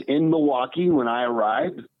team that was in Milwaukee when I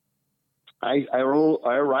arrived. I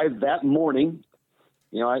arrived that morning.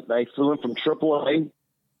 You know, I flew in from AAA,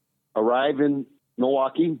 arrived in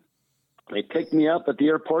Milwaukee. They picked me up at the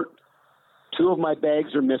airport. 2 of my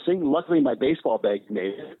bags are missing. Luckily, my baseball bag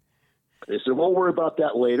made it. They said, we'll worry about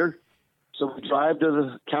that later. So we drive to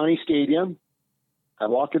the county stadium. I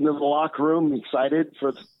walk into the locker room, excited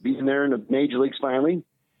for being there in the major leagues finally.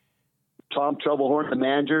 Tom Troublehorn, the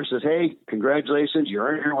manager, says, hey, congratulations,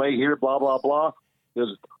 you're on your way here, blah, blah, blah. He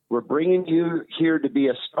goes, we're bringing you here to be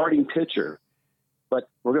a starting pitcher. But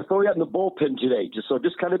we're going to throw you out in the bullpen today. Just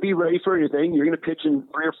kind of be ready for anything. You're going to pitch in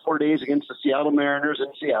 3 or 4 days against the Seattle Mariners in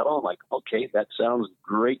Seattle. I'm like, okay, that sounds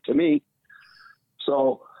great to me.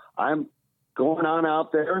 So I'm going on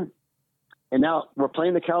out there. And now we're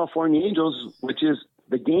playing the California Angels, which is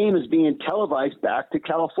the game is being televised back to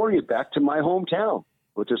California, back to my hometown,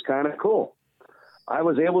 which is kind of cool. I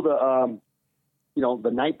was able to, you know,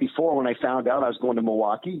 the night before when I found out I was going to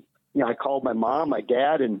Milwaukee, you know, I called my mom, my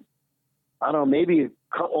dad, and I don't know, maybe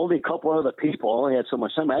only a couple other people. I only had so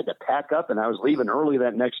much time. I had to pack up, and I was leaving early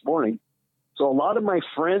that next morning. So a lot of my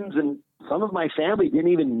friends and some of my family didn't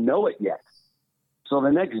even know it yet. So the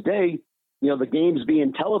next day, you know, the game's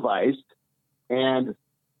being televised, and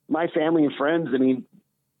my family and friends, I mean,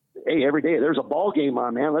 hey, every day there's a ball game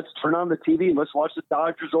on, man. Let's turn on the TV and let's watch the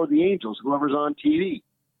Dodgers or the Angels, whoever's on TV.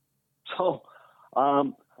 So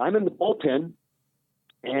I'm in the bullpen,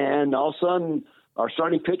 and all of a sudden our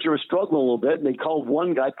starting pitcher was struggling a little bit, and they called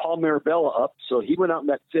one guy, Paul Mirabella, up. So he went out in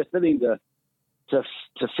that 5th inning to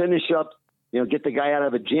finish up, you know, get the guy out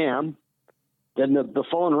of a jam. Then the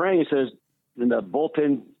phone rang. He says, and the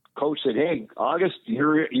bullpen coach said, hey, August,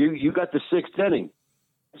 you got the 6th inning.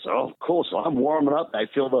 So cool. So I'm warming up. I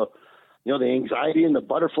feel the anxiety and the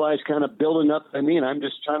butterflies kind of building up. I mean, I'm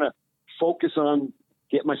just trying to focus on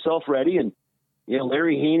get myself ready. And, you know,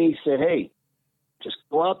 Larry Haney said, hey, just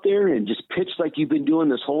go out there and just pitch like you've been doing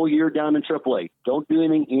this whole year down in AAA. Don't do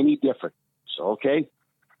anything any different. So, okay.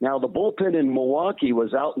 Now, the bullpen in Milwaukee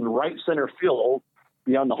was out in right center field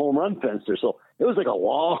beyond the home run fence there. So it was like a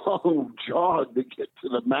long jog to get to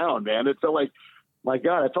the mound, man. It felt like, my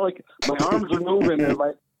God, I felt like my arms were moving. And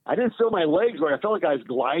I didn't feel my legs were. I felt like I was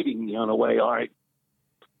gliding, you know, in a way. All right.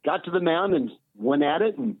 Got to the mound and went at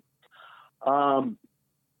it. And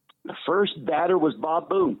the first batter was Bob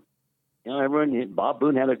Boone. You know, Bob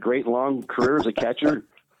Boone had a great long career as a catcher.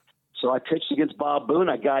 So I pitched against Bob Boone.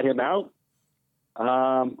 I got him out.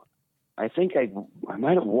 I think I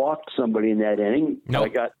might have walked somebody in that inning.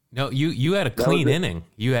 No, you had a clean inning.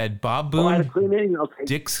 You had Bob Boone, I had a clean inning? Okay.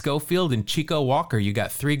 Dick Schofield, and Chico Walker. You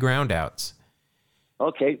got 3 ground outs.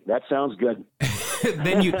 Okay, that sounds good.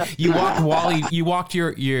 then you walked Wally. You walked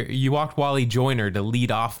you walked Wally Joyner to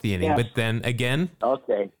lead off the inning, Yeah. but then again,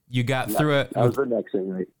 Okay. you got through it. That was the next thing,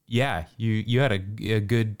 right? Yeah, you had a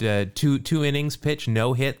good two innings pitch,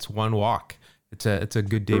 no hits, one walk. It's a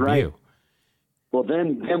good debut. Right. Well,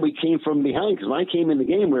 then we came from behind because when I came in the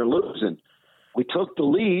game, we were losing. We took the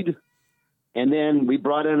lead, and then we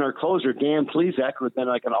brought in our closer, Dan Plesac, who had been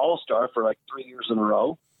like an all-star for like 3 years in a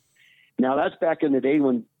row. Now, that's back in the day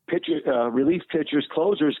when relief pitchers,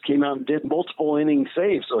 closers came out and did multiple inning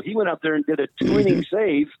saves. So he went out there and did a 2-inning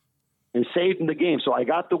save and saved in the game. So I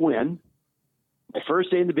got the win. My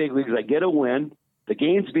first day in the big leagues, I get a win. The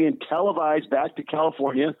game's being televised back to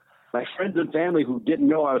California. My friends and family who didn't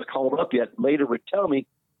know I was called up yet later would tell me,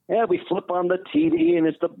 yeah, we flip on the TV and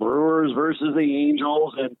it's the Brewers versus the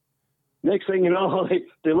Angels. And next thing you know,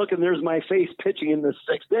 they look and there's my face pitching in the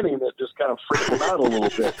 6th inning. That just kind of freaked them out a little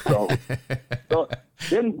bit. So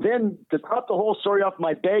then to top the whole story off,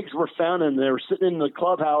 my bags were found and they were sitting in the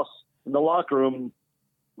clubhouse in the locker room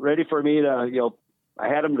ready for me to, I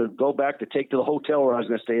had them to go back to take to the hotel where I was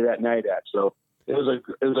going to stay that night at. So it was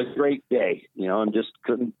a great day, and just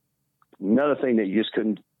another thing that you just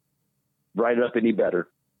couldn't write it up any better.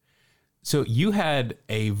 So you had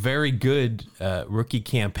a very good rookie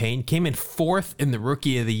campaign, came in 4th in the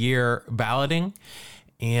Rookie of the Year balloting,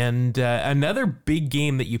 and another big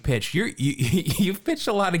game that you pitched. You've pitched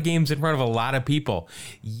a lot of games in front of a lot of people.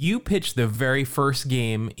 You pitched the very first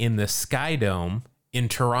game in the Sky Dome in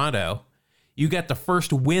Toronto. You got the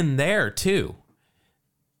first win there too.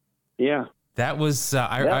 Yeah, that was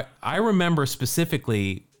I remember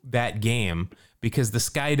specifically that game because the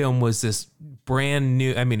Sky Dome was this brand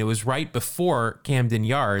new. I mean, it was right before Camden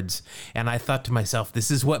Yards, and I thought to myself,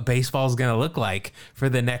 "This is what baseball is going to look like for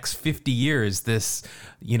the next 50 years." This,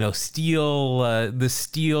 the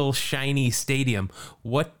steel shiny stadium.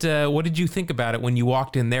 What did you think about it when you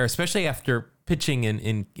walked in there, especially after pitching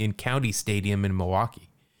in County Stadium in Milwaukee?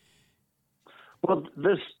 Well,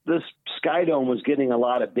 this Sky Dome was getting a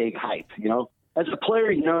lot of big hype, As a player,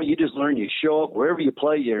 you just learn, you show up wherever you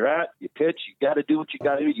play, you're at, you pitch, you got to do what you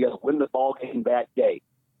got to do. You got to win the ball game that day.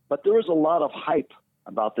 But there was a lot of hype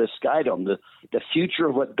about this Sky Dome, the future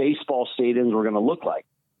of what baseball stadiums were going to look like.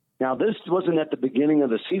 Now, this wasn't at the beginning of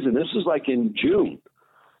the season. This was like in June.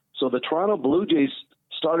 So the Toronto Blue Jays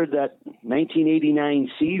started that 1989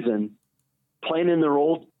 season playing in their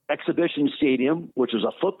old exhibition stadium, which was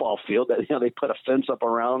a football field that they put a fence up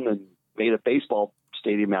around and made a baseball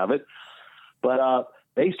stadium out of it. But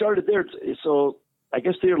they started there, so I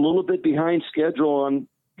guess they're a little bit behind schedule on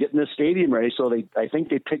getting the stadium ready. So I think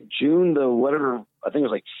they picked June the whatever, I think it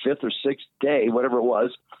was like 5th or 6th day, whatever it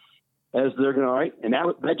was, as they're going to, all right. And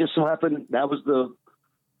that just so happened that was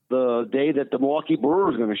the day that the Milwaukee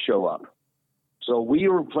Brewers were going to show up. So we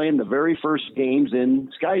were playing the very first games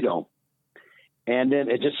in Sky Dome. And then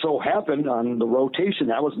it just so happened on the rotation,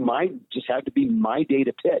 that was just had to be my day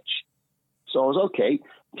to pitch. So it was okay.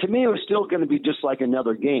 To me, it was still going to be just like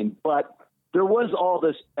another game, but there was all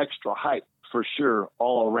this extra hype for sure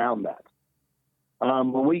all around that.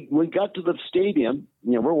 When we got to the stadium,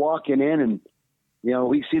 we're walking in and,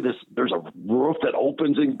 we see this, there's a roof that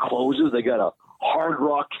opens and closes. They got a Hard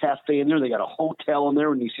Rock Cafe in there. They got a hotel in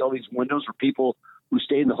there. And you see all these windows where people who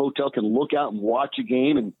stay in the hotel can look out and watch a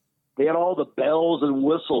game. And they had all the bells and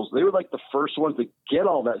whistles. They were like the first ones to get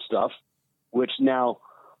all that stuff, which now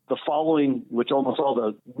the following, which almost all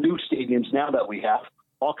the new stadiums now that we have,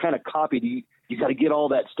 all kind of copied. You got to get all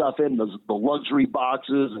that stuff in, the luxury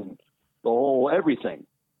boxes and the whole everything.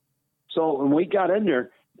 So when we got in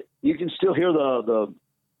there, you can still hear the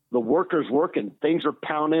workers working. Things are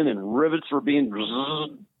pounding and rivets were being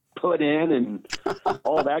put in and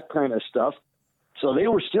all that kind of stuff. So they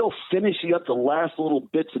were still finishing up the last little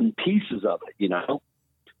bits and pieces of it,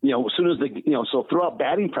 as soon as so throughout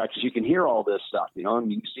batting practice, you can hear all this stuff,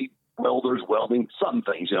 and you see welders welding some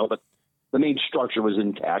things, but the main structure was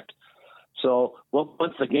intact. So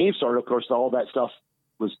once the game started, of course, all that stuff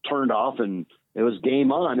was turned off and it was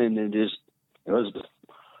game on, and it was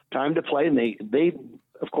time to play. And they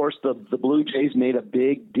of course, the Blue Jays made a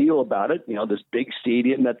big deal about it, this big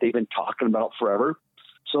stadium that they've been talking about forever.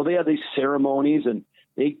 So they had these ceremonies, and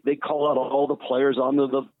they call out all the players on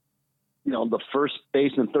the first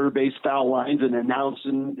base and third base foul lines and announced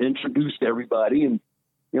and introduced everybody. And,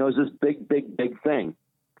 it was this big, big, big thing.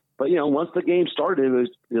 But, once the game started, it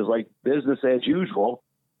was like business as usual.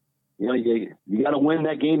 You got to win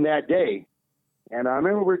that game that day. And I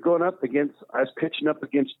remember I was pitching up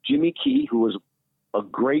against Jimmy Key, who was a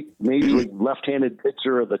great major league left-handed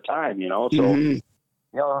pitcher of the time, So,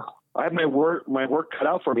 I had my work cut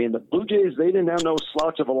out for me. And the Blue Jays, they didn't have no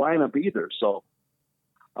slouch of a lineup either. So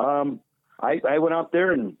I went out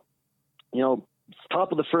there and,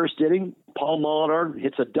 top of the first inning, Paul Molitor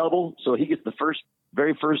hits a double, so he gets the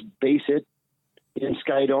very first base hit in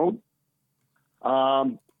Skydome.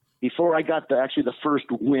 Before I got the first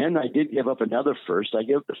win, I did give up another first. I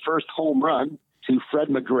gave up the first home run to Fred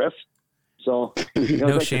McGriff. So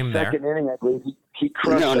no shame there. Second inning, I believe he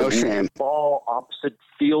crushed a ball opposite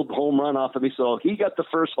field home run off of me. So he got the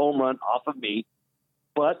first home run off of me.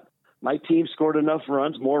 But my team scored enough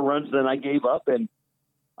runs, more runs than I gave up, and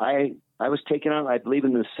I was taken out, I believe,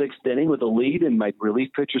 in the sixth inning with a lead, and my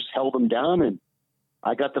relief pitchers held them down, and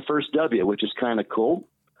I got the first W, which is kind of cool.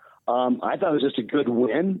 I thought it was just a good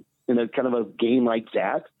win in a kind of a game like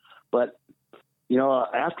that. But,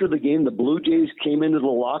 after the game, the Blue Jays came into the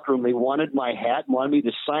locker room. They wanted my hat and wanted me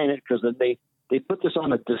to sign it because then they put this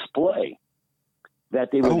on a display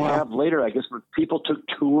that they would have later, I guess, when people took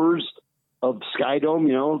tours of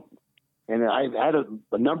Skydome, and I had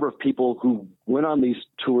a number of people who went on these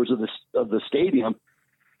tours of the stadium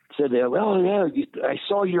said, well, yeah, I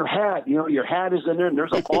saw your hat. Your hat is in there, and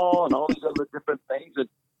there's a ball and all these other different things. And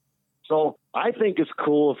so I think it's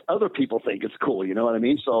cool if other people think it's cool. You know what I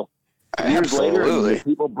mean? So years later, when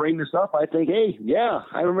people bring this up, I think, hey, yeah,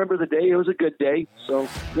 I remember the day. It was a good day. So,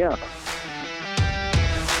 yeah.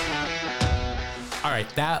 All right,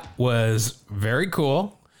 that was very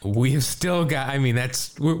cool. We've still got,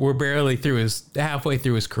 we're barely halfway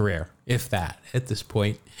through his career, if that, at this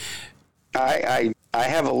point. I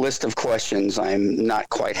have a list of questions. I'm not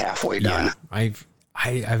quite halfway done.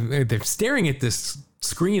 They're staring at this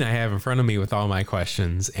screen I have in front of me with all my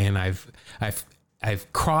questions, and I've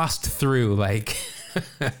crossed through like.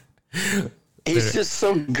 He's just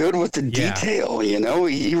so good with the detail,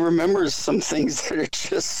 He remembers some things that are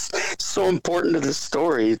just so important to the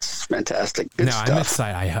story. It's fantastic. Good stuff. I'm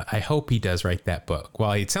excited. I hope he does write that book.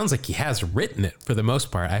 Well, it sounds like he has written it for the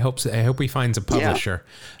most part. I hope he finds a publisher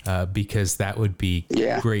because that would be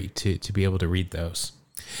great to be able to read those.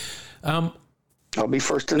 I'll be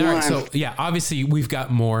first in line. Right, so obviously we've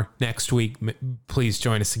got more next week. Please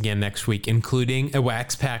join us again next week, including a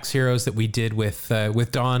Wax Packs Heroes that we did with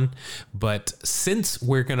Don. But since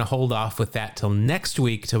we're going to hold off with that till next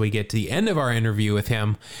week, till we get to the end of our interview with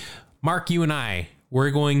him, Mark, you and I,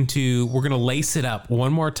 we're going to lace it up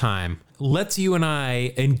one more time. Let's you and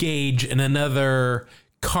I engage in another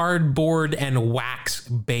cardboard and wax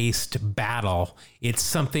based battle. It's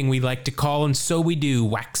something we like to call, and so we do,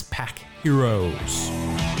 Wax Pack Heroes.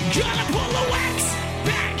 Gonna pull a Wax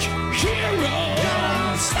Pack Hero.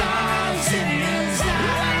 Stars in his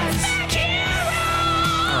eyes.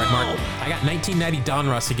 All right, Mark, I got 1990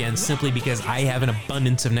 Donruss again, simply because I have an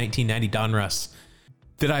abundance of 1990 Donruss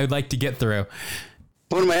that I would like to get through.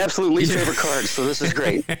 One of my absolute least favorite cards, so this is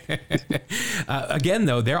great. Again,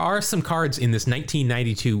 though, there are some cards in this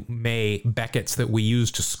 1992 May Beckett's that we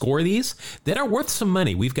use to score these that are worth some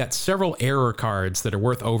money. We've got several error cards that are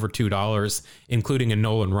worth over $2, including a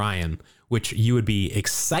Nolan Ryan, which you would be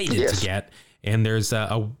excited to get. And there's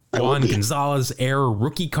a Juan Gonzalez error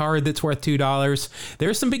rookie card that's worth $2.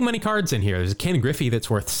 There's some big money cards in here. There's a Ken Griffey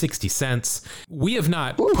that's worth 60 cents. We have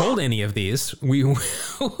not pulled any of these.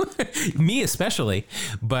 Me especially,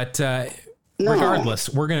 but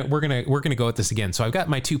regardless, we're gonna go at this again. So I've got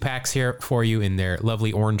my 2 packs here for you in their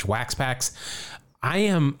lovely orange wax packs.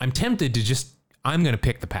 I'm tempted to I'm gonna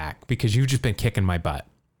pick the pack because you've just been kicking my butt.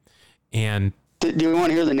 And do you want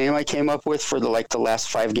to hear the name I came up with for the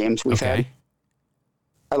last 5 games we've had?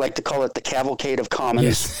 I like to call it the Cavalcade of Commons.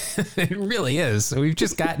 Yes, it really is. So we've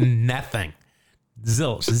just gotten nothing.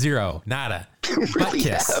 Zilch, zero, nada. Really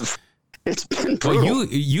have. It's been brutal. Well,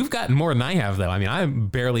 you've gotten more than I have, though. I'm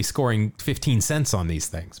barely scoring 15 cents on these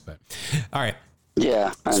things. But all right.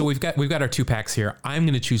 Yeah. So we've got our 2 packs here. I'm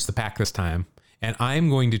going to choose the pack this time, and I'm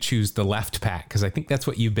going to choose the left pack because I think that's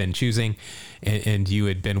what you've been choosing, and you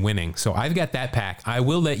had been winning. So I've got that pack. I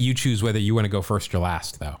will let you choose whether you want to go first or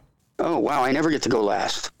last, though. Oh, wow. I never get to go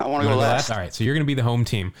last. I want to go last. All right. So you're going to be the home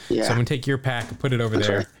team. Yeah. So I'm going to take your pack and put it over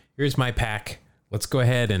there. Right. Here's my pack. Let's go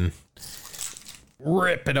ahead and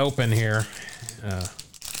rip it open here.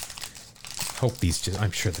 Hope these I'm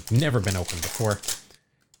sure they've never been opened before.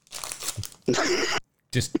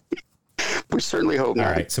 We certainly hope not.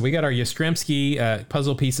 All right. So we got our Yastrzemski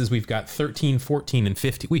puzzle pieces. We've got 13, 14, and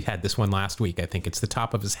 50. We had this one last week. I think it's the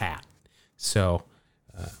top of his hat. So...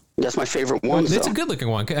 that's my favorite one. It's a good looking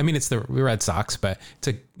one. It's the Red Sox, but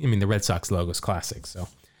the Red Sox logo is classic. So,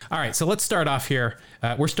 all right. So let's start off here.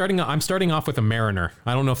 I'm starting off with a Mariner.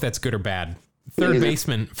 I don't know if that's good or bad. Third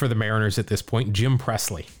baseman for the Mariners at this point, Jim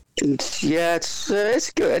Presley. Yeah,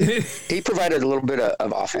 it's good. He provided a little bit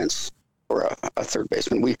of offense for a third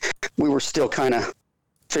baseman. We were still kind of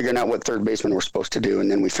figuring out what third baseman we're supposed to do, and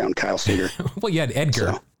then we found Kyle Seager. Well, you had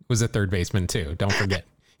Edgar was a third baseman too. Don't forget.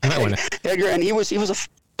 Edgar, and he was a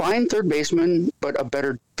fine third baseman, but a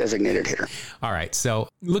better designated hitter. All right. So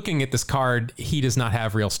looking at this card, he does not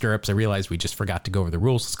have real stirrups. I realized we just forgot to go over the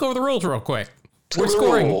rules. Let's go over the rules real quick. We're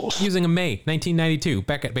scoring using a May 1992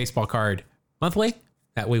 Beckett baseball card monthly.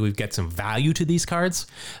 That way we get some value to these cards.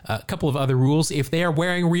 A couple of other rules. If they are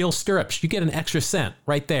wearing real stirrups, you get an extra cent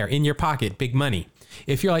right there in your pocket. Big money.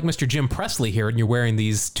 If you're like Mr. Jim Presley here and you're wearing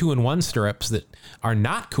these 2-in-1 stirrups that are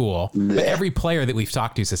not cool, but every player that we've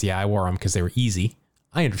talked to says, yeah, I wore them because they were easy.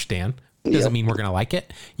 I understand. Doesn't mean we're going to like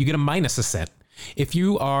it. You get a minus a cent. If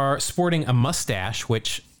you are sporting a mustache,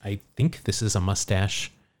 which I think this is a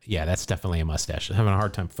mustache. Yeah, that's definitely a mustache. I'm having a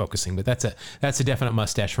hard time focusing, but that's a definite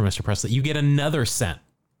mustache for Mr. Presley. You get another cent.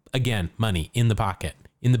 Again, money in the pocket,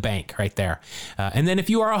 in the bank right there. And then if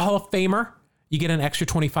you are a Hall of Famer, you get an extra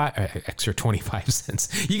 25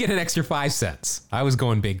 cents. You get an extra 5 cents. I was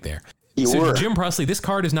going big there. So Jim Presley, this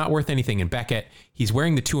card is not worth anything in Beckett. He's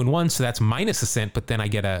wearing the 2-in-1, so that's minus a cent, but then I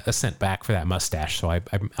get a cent back for that mustache. So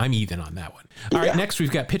I'm even on that one. All right, next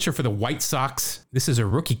we've got pitcher for the White Sox. This is a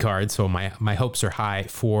rookie card, so my hopes are high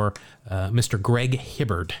for Mr. Greg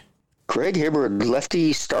Hibbard. Greg Hibbard,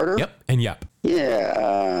 lefty starter? Yep, and yep.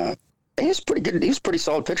 Yeah, he's pretty good. He's a pretty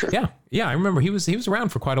solid pitcher. Yeah. I remember he was around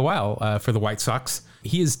for quite a while for the White Sox.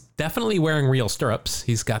 He is definitely wearing real stirrups.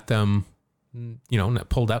 He's got them,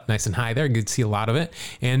 pulled up nice and high there. You can see a lot of it.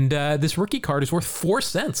 And this rookie card is worth 4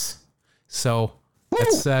 cents. So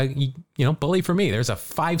that's bully for me. There's a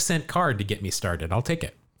 5-cent card to get me started. I'll take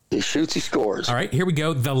it. He shoots, he scores. All right, here we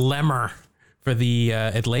go. The Lemmer for the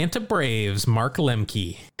Atlanta Braves, Mark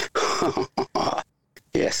Lemke.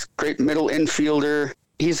 Yes, great middle infielder.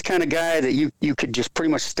 He's the kind of guy that you could just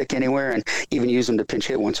pretty much stick anywhere and even use him to pinch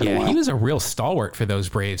hit once in a while. He was a real stalwart for those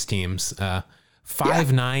Braves teams.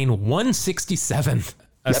 5'9", 167.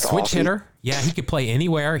 That's switch awesome. Hitter. Yeah, he could play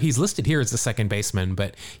anywhere. He's listed here as the second baseman,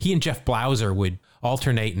 but he and Jeff Blauser would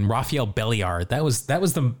alternate, and Rafael Belliard. That was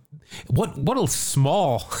the what a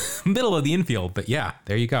small middle of the infield. But yeah,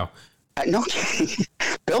 there you go. No kidding.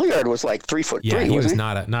 Belliard was like 3'3". Yeah, he was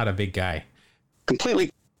not a big guy.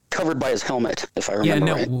 Completely covered by his helmet, if I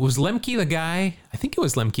remember right. Was Lemke the guy? I think it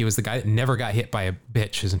was Lemke was the guy that never got hit by a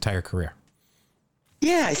bitch his entire career.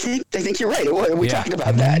 Yeah, I think you're right. We talked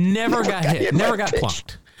about that. Never got hit. Never got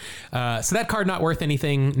plunked. So that card not worth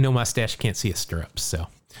anything. No mustache. Can't see his stirrups. So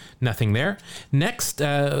nothing there. Next,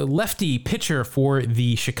 lefty pitcher for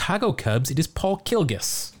the Chicago Cubs. It is Paul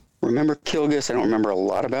Kilgus. Remember Kilgus? I don't remember a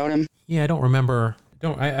lot about him. Yeah, I don't remember.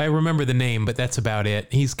 I remember the name, but that's about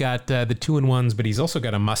it. He's got the 2-in-1s, but he's also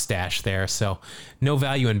got a mustache there. So no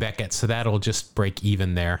value in Beckett. So that'll just break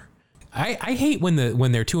even there. I hate when their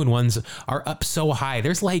 2-in-1s are up so high.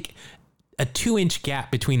 There's like a 2-inch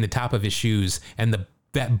gap between the top of his shoes and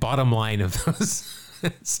that bottom line of those.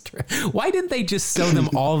 Why didn't they just sew them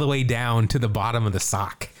all the way down to the bottom of the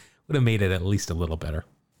sock? Would have made it at least a little better.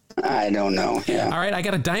 I don't know. Yeah. All right, I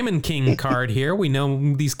got a Diamond King card here. We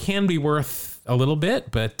know these can be worth a little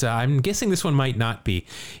bit, but I'm guessing this one might not be.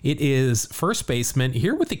 It is first baseman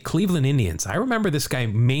here with the Cleveland Indians. I remember this guy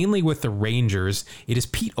mainly with the Rangers. It is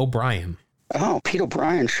Pete O'Brien. Oh, Pete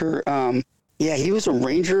O'Brien, sure. Yeah, he was a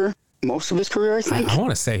Ranger most of his career, I think. I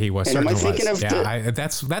want to say he was. And am I thinking of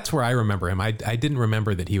that's where I remember him. I didn't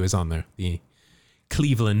remember that he was on the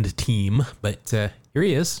Cleveland team, but here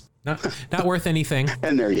he is. Not worth anything.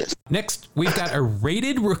 And there he is. Next, we've got a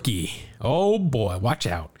rated rookie. Oh boy, watch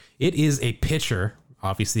out. It is a pitcher,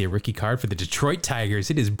 obviously a rookie card for the Detroit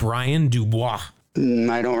Tigers. It is Brian Dubois.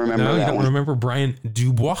 I don't remember that. You don't one. Remember Brian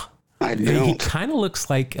Dubois? I don't. He kind of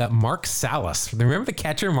looks like Mark Salas. Remember the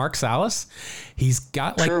catcher, Mark Salas? He's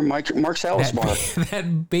got like... Sure, Mark Salas bar.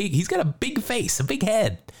 That big, he's got a big face, a big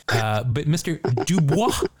head. But Mr.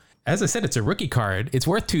 Dubois, as I said, it's a rookie card. It's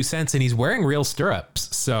worth 2 cents, and he's wearing real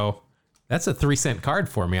stirrups. So that's a 3-cent card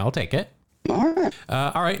for me. I'll take it. All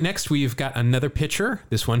right. Next, we've got another pitcher.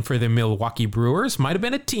 This one for the Milwaukee Brewers. Might have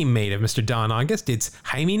been a teammate of Mr. Don August. It's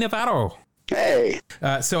Jaime Navarro. Hey.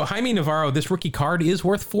 So Jaime Navarro, this rookie card is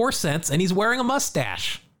worth 4 cents, and he's wearing a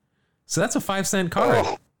mustache. So that's a 5-cent card.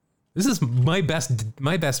 Oh. This is my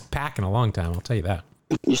best pack in a long time. I'll tell you that.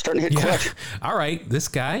 You're starting to hit clutch. All right, this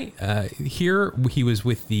guy here, he was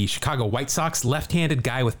with the Chicago White Sox, left-handed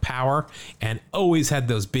guy with power, and always had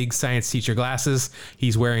those big science teacher glasses.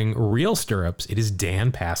 He's wearing real stirrups. It is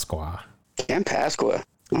Dan Pasqua. Dan Pasqua.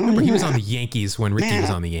 Remember, he was on the Yankees when Ricky was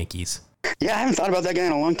on the Yankees. Yeah, I haven't thought about that guy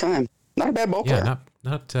in a long time. Not a bad ball player.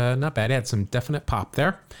 Yeah, not bad. Had some definite pop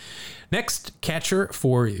there. Next catcher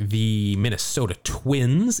for the Minnesota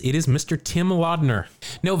Twins, it is Mr. Tim Laudner.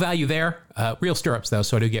 No value there. Real stirrups, though,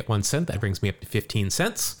 so I do get 1 cent. That brings me up to 15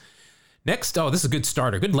 cents. Next, this is a good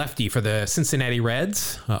starter. Good lefty for the Cincinnati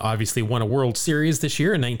Reds. Obviously won a World Series this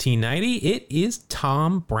year in 1990. It is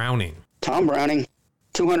Tom Browning. Tom Browning,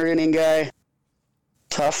 200-inning guy,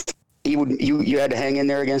 tough. You had to hang in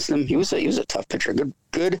there against him. He was a tough pitcher.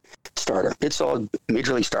 Good starter. Good solid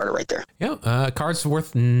major league starter right there. Yeah. Card's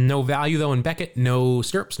worth no value though in Beckett. No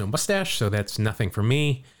stirrups, no mustache, so that's nothing for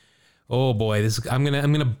me. Oh boy, I'm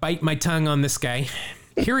gonna bite my tongue on this guy.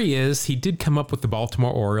 Here he is. He did come up with the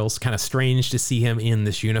Baltimore Orioles. Kind of strange to see him in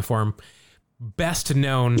this uniform. Best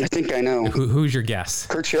known. I think I know. Who's your guess?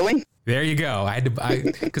 Curt Schilling? There you go.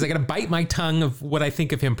 Because I got to bite my tongue of what I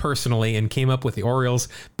think of him personally, and came up with the Orioles.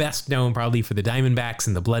 Best known probably for the Diamondbacks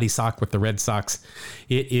and the bloody sock with the Red Sox.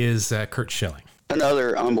 It is Curt Schilling.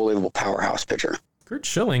 Another unbelievable powerhouse pitcher. Curt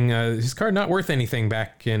Schilling, his card not worth anything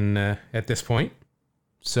back in at this point.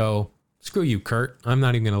 So screw you, Kurt. I'm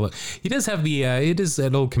not even going to look. He does have it is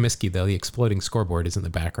an old Comiskey, though. The exploding scoreboard is in the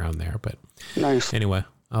background there. But nice. Anyway,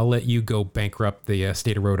 I'll let you go bankrupt the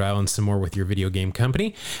state of Rhode Island some more with your video game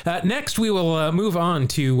company. Next, we will move on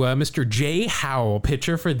to Mr. Jay Howell,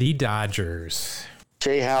 pitcher for the Dodgers.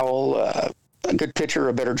 Jay Howell, a good pitcher,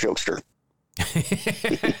 a better jokester.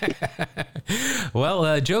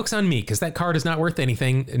 Well, joke's on me, because that card is not worth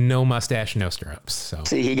anything. No mustache, no stirrups. So.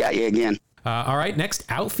 See, he got you again. All right, next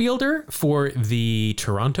outfielder for the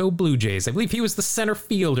Toronto Blue Jays. I believe he was the center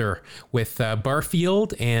fielder with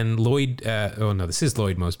Barfield and Lloyd. This is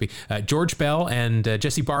Lloyd Moseby. George Bell and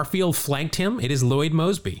Jesse Barfield flanked him. It is Lloyd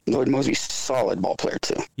Moseby. Lloyd Moseby, solid ball player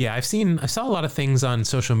too. Yeah, I saw a lot of things on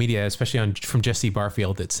social media, especially from Jesse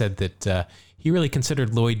Barfield, that said that he really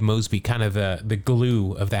considered Lloyd Moseby kind of the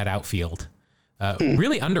glue of that outfield.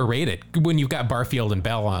 Really underrated when you've got Barfield and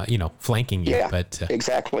Bell, flanking you. Yeah, but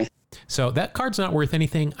exactly. So that card's not worth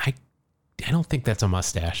anything. I don't think that's a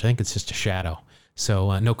mustache. I think it's just a shadow.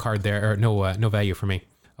 So no card there, or no value for me.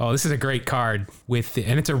 Oh, this is a great card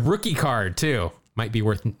and it's a rookie card too. Might be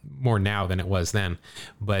worth more now than it was then.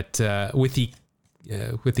 But with the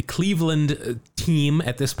Cleveland team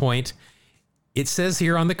at this point, it says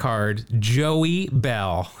here on the card, Joey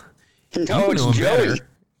Bell. No, it's Joey.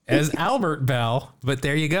 As Albert Bell, but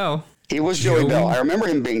there you go. He was Joey Bell. I remember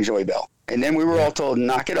him being Joey Bell. And then we were all told,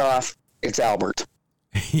 knock it off. It's Albert.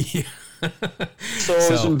 Yeah. So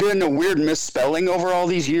it's been a weird misspelling over all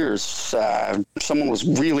these years. Someone was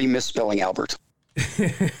really misspelling Albert.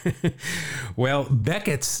 Well,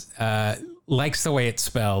 Beckett's likes the way it's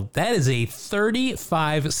spelled. That is a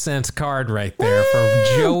 35-cent card right there from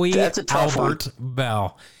Joey Albert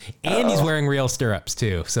Bell. And he's wearing real stirrups,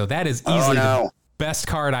 too. So that is easily the best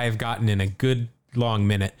card I've gotten in a good long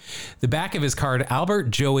minute. The back of his card,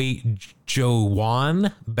 Albert Joey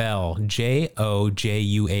Jojuan Bell,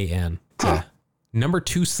 Jojuan. Number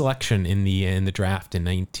 2 selection in the draft in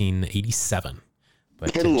 1987.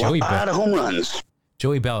 But hit a lot of home runs.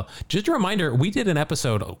 Joey Bell. Just a reminder, we did an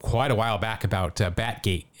episode quite a while back about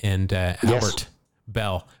Batgate and Albert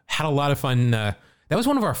Bell. Had a lot of fun. That was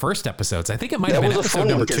one of our first episodes. I think it might have been episode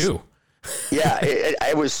number 2. Yeah,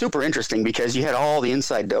 it was super interesting because you had all the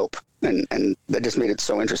inside dope. And that just made it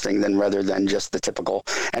so interesting rather than just the typical,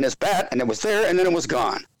 and it's bat, and it was there, and then it was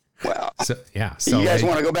gone. Well, so you guys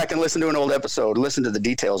want to go back and listen to an old episode, listen to the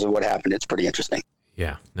details of what happened. It's pretty interesting.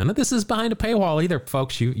 Yeah. None of this is behind a paywall either,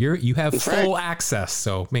 folks. You have full access,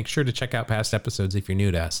 so make sure to check out past episodes if you're new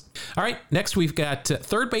to us. All right, next we've got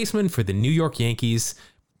third baseman for the New York Yankees.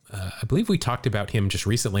 I believe we talked about him just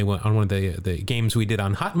recently on one of the games we did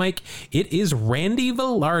on Hot Mic. It is Randy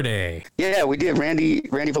Velarde. Yeah, we did. Randy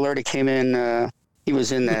Velarde came in. He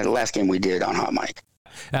was in the last game we did on Hot Mic.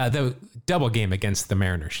 The double game against the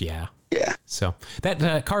Mariners, yeah. Yeah. So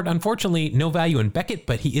that card, unfortunately, no value in Beckett,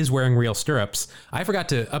 but he is wearing real stirrups. I forgot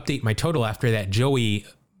to update my total after that Joey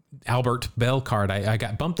Albert Bell card. I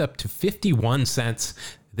got bumped up to 51 cents.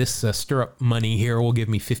 This stirrup money here will give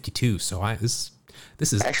me 52. So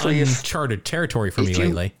this is actually uncharted territory for me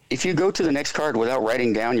lately. If you go to the next card without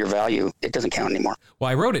writing down your value, it doesn't count anymore. Well,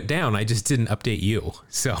 I wrote it down. I just didn't update you.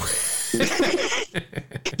 So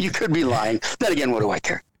you could be lying. Then again, what do I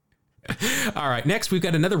care? All right. Next, we've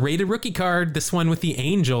got another rated rookie card. This one with the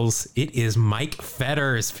Angels. It is Mike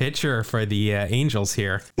Fetters, pitcher for the Angels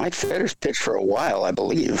here. Mike Fetters pitched for a while, I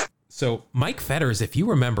believe. So Mike Fetters, if you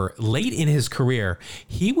remember, late in his career,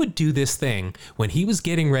 he would do this thing when he was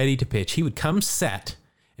getting ready to pitch. He would come set,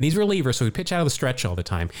 and he's a reliever, so he'd pitch out of the stretch all the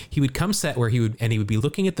time. He would come set where he would be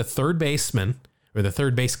looking at the third baseman or the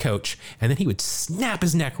third base coach, and then he would snap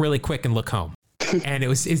his neck really quick and look home.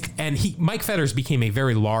 And Mike Fetters became a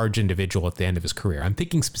very large individual at the end of his career. I'm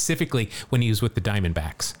thinking specifically when he was with the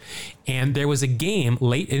Diamondbacks. And there was a game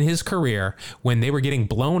late in his career when they were getting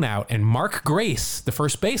blown out, and Mark Grace, the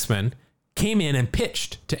first baseman, came in and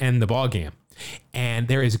pitched to end the ball game. And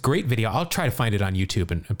there is a great video. I'll try to find it on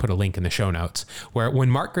YouTube and put a link in the show notes, where when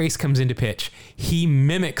Mark Grace comes in to pitch, he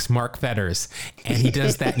mimics Mark Fetters, and he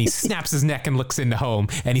does that, and he snaps his neck and looks into home,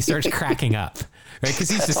 and he starts cracking up, right? Because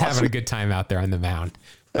he's just having a good time out there on the mound.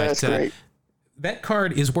 But, that's great. That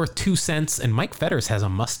card is worth 2 cents, and Mike Fetters has a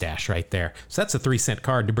mustache right there. So that's a 3-cent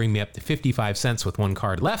card to bring me up to 55 cents with one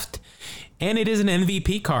card left. And it is an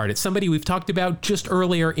MVP card. It's somebody we've talked about just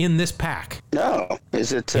earlier in this pack. No.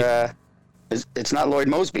 Is it... It's not Lloyd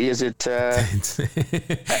Mosby, is it? Well,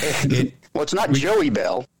 it's not Joey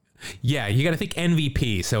Bell. Yeah, you got to think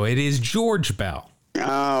MVP. So it is George Bell.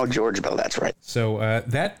 Oh, George Bell, that's right. So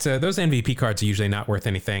those MVP cards are usually not worth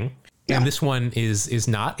anything. Yeah. And this one is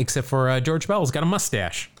not, except for George Bell's got a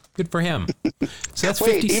mustache. Good for him. So that's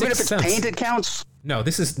 56 even if it's cents. painted counts? No,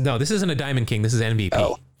 this isn't a Diamond King. This is MVP.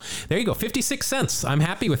 Oh. There you go, 56 cents. I'm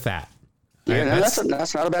happy with that. Yeah,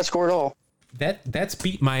 that's not a bad score at all. That's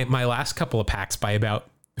beat my last couple of packs by about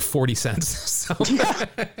 40 cents. So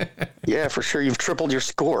yeah, for sure. You've tripled your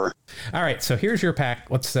score. All right, so here's your pack.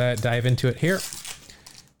 Let's dive into it here.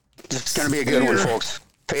 It's going to be a good one, folks.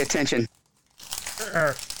 Pay attention.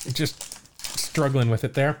 Just struggling with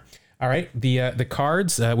it there. All right, the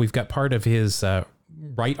cards, we've got part of his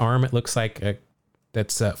right arm. It looks like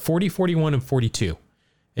that's 40, 41, and 42.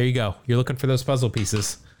 There you go. You're looking for those puzzle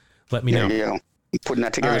pieces. Let me know. There you go. Putting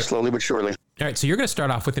that together slowly but surely. All right, so you're going to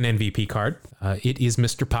start off with an MVP card. It is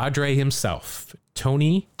Mr. Padre himself,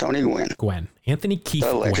 Tony Gwynn. Anthony Keith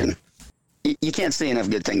the legend. Gwynn. You can't say enough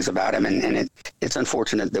good things about him, and it's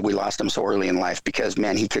unfortunate that we lost him so early in life, because,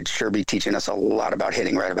 man, he could sure be teaching us a lot about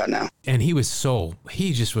hitting right about now. And he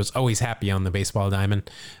just was always happy on the baseball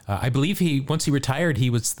diamond. I believe once he retired, he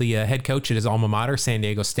was the head coach at his alma mater, San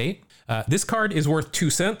Diego State. This card is worth 2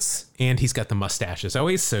 cents, and he's got the mustache as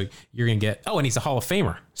always. So you're going to get, and he's a Hall of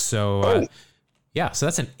Famer. So, so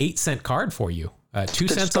that's an 8-cent card for you. 2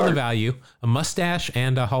 cents on the value, a mustache,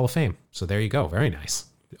 and a Hall of Fame. So there you go. Very nice.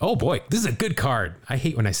 Oh boy, this is a good card. I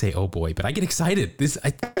hate when I say "oh boy," but I get excited. It's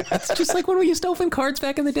just like when we used to open cards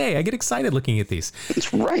back in the day. I get excited looking at these.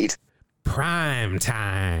 That's right. Prime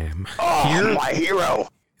time. Oh, my hero.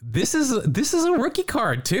 This is a rookie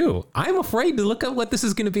card too. I'm afraid to look at what this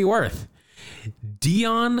is going to be worth.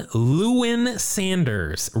 Dion Lewin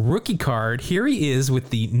Sanders, rookie card. Here he is with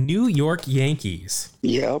the New York Yankees.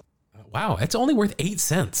 Yep. Wow, it's only worth 8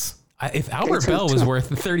 cents. If Albert Bell was worth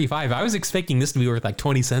 35, I was expecting this to be worth like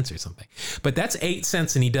 20 cents or something. But that's 8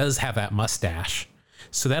 cents, and he does have that mustache.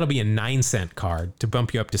 So that'll be a 9-cent card to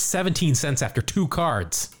bump you up to 17 cents after 2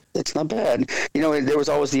 cards. It's not bad. You know, there was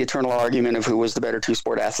always the eternal argument of who was the better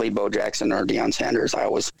two-sport athlete, Bo Jackson or Deion Sanders. I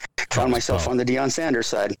always found myself on the Deion Sanders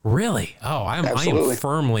side. Really? Oh, I am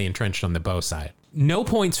firmly entrenched on the Bo side. No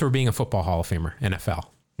points for being a football Hall of Famer, NFL.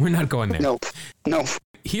 We're not going there. Nope.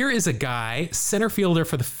 Here is a guy, center fielder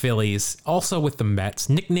for the Phillies, also with the Mets,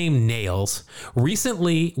 nicknamed Nails,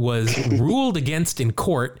 recently was ruled against in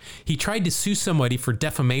court. He tried to sue somebody for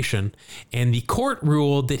defamation, and the court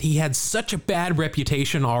ruled that he had such a bad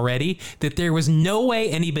reputation already that there was no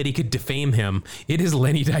way anybody could defame him. It is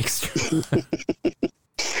Lenny Dykstra.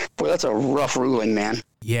 Boy, that's a rough ruling, man.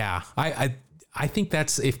 Yeah, I think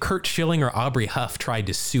that's if Kurt Schilling or Aubrey Huff tried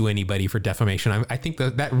to sue anybody for defamation, I think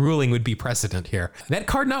that ruling would be precedent here. That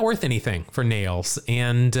card not worth anything for Nails,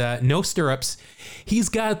 and no stirrups. He's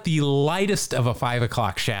got the lightest of a 5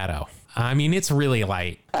 o'clock shadow. I mean, it's really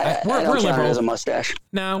light. We're liberal. As a mustache.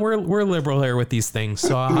 No, we're liberal here with these things,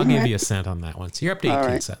 so I'll give you a cent on that one. So you're up to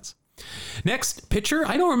 18 cents. Next pitcher,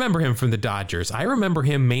 I don't remember him from the Dodgers. I remember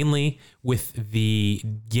him mainly with the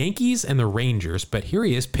Yankees and the Rangers, but here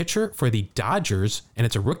he is, pitcher for the Dodgers, and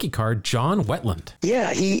it's a rookie card, John Wetland.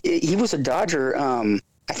 Yeah, he was a Dodger.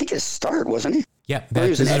 I think his start, wasn't he? Yeah,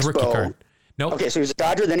 this is a rookie card. Nope. Okay, so he was a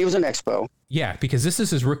Dodger, then he was an Expo. Yeah, because this is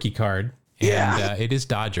his rookie card, and it is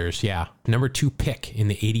Dodgers, number 2 pick in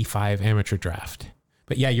the 85 amateur draft.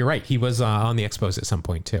 But yeah, you're right. He was on the Expos at some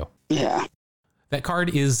point, too. Yeah. That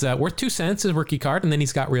card is worth 2 cents, his rookie card, and then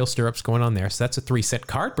he's got real stirrups going on there. So that's a 3-cent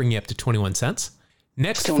card, bringing you up to 21 cents.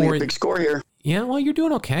 Next for a big score here. Yeah, well, you're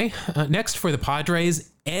doing okay. Next for the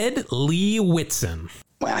Padres, Ed Lee Whitson.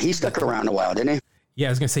 Wow, he stuck around a while, didn't he? Yeah, I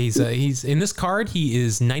was gonna say he's in this card. He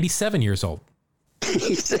is 97 years old.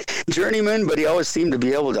 He's a journeyman, but he always seemed to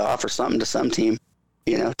be able to offer something to some team,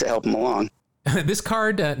 to help him along. This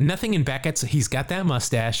card, nothing in Beckett's. He's got that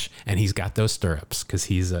mustache and he's got those stirrups because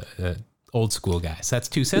he's a old school guy. So that's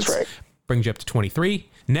 2 cents. That's right. brings you up to 23.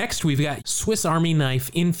 Next, we've got Swiss Army knife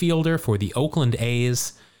infielder for the Oakland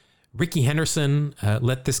A's. Ricky Henderson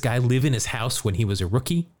let this guy live in his house when he was a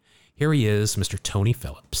rookie. Here he is, Mr. Tony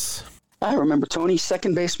Phillips. I remember Tony,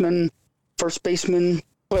 second baseman, first baseman,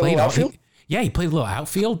 Played outfield. He played a little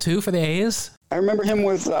outfield too for the A's. I remember him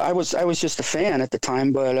with. I was just a fan at the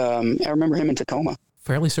time, but I remember him in Tacoma.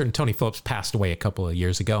 Fairly certain Tony Phillips passed away a couple of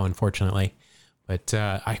years ago, unfortunately. But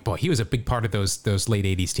he was a big part of those late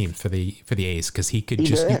 '80s teams for the A's because you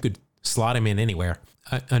could slot him in anywhere.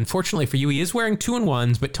 Unfortunately for you, he is wearing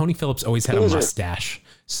 2-1s, but Tony Phillips always had a mustache,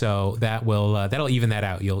 so that'll even that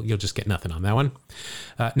out. You'll just get nothing on that one.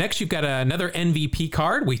 Next, you've got another MVP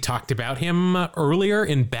card. We talked about him earlier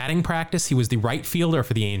in batting practice. He was the right fielder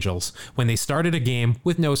for the Angels when they started a game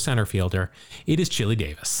with no center fielder. It is Chili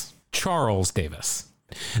Davis, Charles Davis.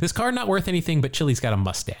 This card not worth anything, but Chili's got a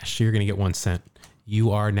mustache, so you're going to get 1 cent.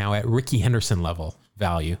 You are now at Ricky Henderson level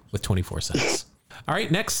value with 24 cents. All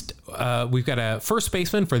right, next, we've got a first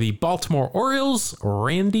baseman for the Baltimore Orioles,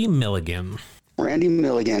 Randy Milligan. Randy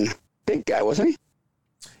Milligan. Big guy, wasn't he?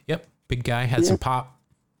 Yep, big guy, had some pop.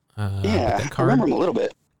 I remember him a little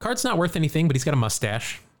bit. Card's not worth anything, but he's got a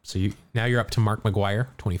mustache. So now you're up to Mark McGwire,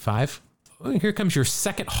 25. Oh, here comes your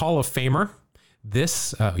second Hall of Famer.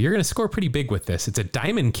 This, you're going to score pretty big with this. It's a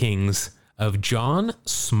Diamond Kings of John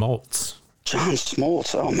Smoltz. John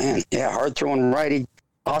Smoltz, oh man. Yeah, hard-throwing righty.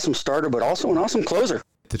 Awesome starter, but also an awesome closer.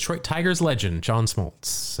 Detroit Tigers legend, John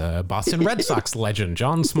Smoltz. Boston Red Sox legend,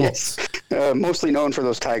 John Smoltz. Yes. Mostly known for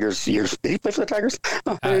those Tigers years. Did he play for the Tigers?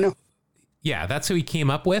 Oh, I don't know. Yeah, that's who he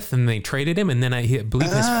came up with, and they traded him. And then I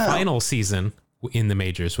believe his final season in the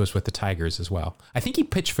majors was with the Tigers as well. I think he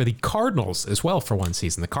pitched for the Cardinals as well for one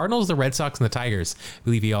season. The Cardinals, the Red Sox, and the Tigers, I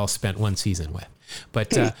believe he all spent one season with.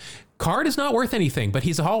 But card is not worth anything, but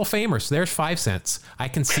he's a Hall of Famer, so there's 5 cents. I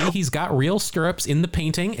can see he's got real stirrups in the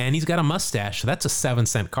painting, and he's got a mustache, so that's a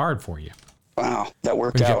 7-cent card for you. Wow, that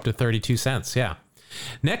worked Brings you out. up to 32 cents, yeah.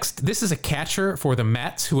 Next, this is a catcher for the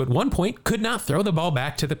Mets who at one point could not throw the ball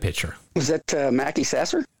back to the pitcher. Was that Mackie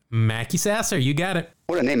Sasser? Mackie Sasser, you got it.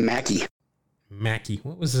 What a name, Mackie. Mackie.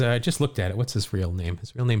 What was, I just looked at it. What's his real name?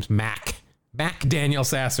 His real name's Mac. Mac Daniel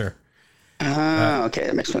Sasser. Okay,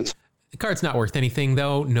 that makes sense. The card's not worth anything,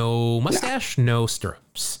 though. No mustache, no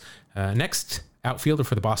stirrups. Next, outfielder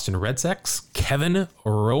for the Boston Red Sox, Kevin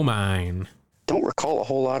Romine. Don't recall a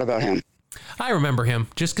whole lot about him. I remember him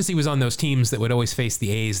just because he was on those teams that would always face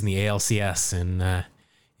the A's in the ALCS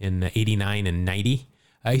in 89 and 90.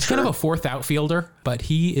 He's kind of a fourth outfielder, but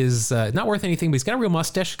he is not worth anything, but he's got a real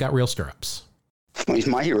mustache, he's got real stirrups. Well, he's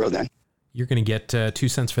my hero then. You're going to get 2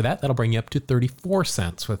 cents for that. That'll bring you up to 34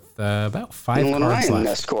 cents with about 5 cards left.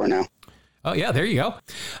 That score now. Oh, yeah, there you go.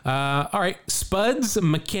 All right, Spuds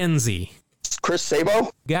McKenzie. Chris Sabo?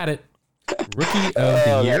 Got it. Rookie of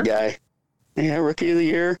the year. That guy. Yeah, rookie of the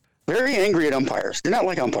year. Very angry at umpires. Did not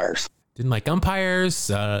like umpires. Didn't like umpires.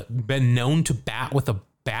 Been known to bat with a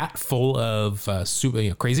bat full of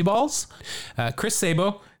crazy balls. Chris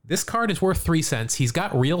Sabo. This card is worth 3 cents. He's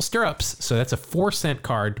got real stirrups, so that's a 4-cent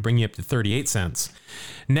card to bring you up to 38 cents.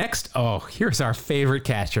 Next, here's our favorite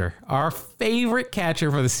catcher. Our favorite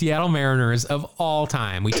catcher for the Seattle Mariners of all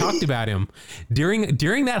time. We talked about him during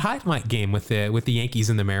that highlight game with the Yankees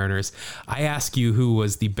and the Mariners. I asked you who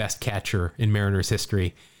was the best catcher in Mariners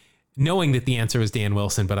history, knowing that the answer was Dan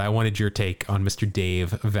Wilson, but I wanted your take on Mr. Dave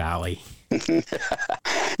Valley.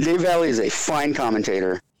 Dave Valley is a fine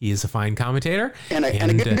commentator. He is a fine commentator. And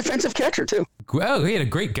a good defensive catcher, too. Oh, he had a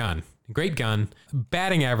great gun. Great gun.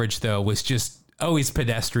 Batting average, though, was just always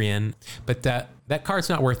pedestrian. But that card's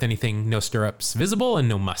not worth anything. No stirrups visible and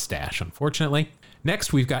no mustache, unfortunately.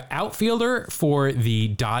 Next, we've got outfielder for the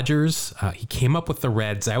Dodgers. He came up with the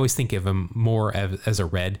Reds. I always think of him more as a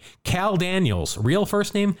Red. Cal Daniels. Real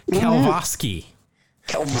first name? Kalvoski.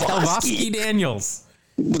 Kalvoski Daniels.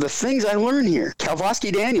 The things I learned here.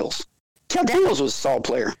 Kalvoski Daniels. Cal Daniels was a solid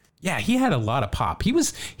player. Yeah, he had a lot of pop. He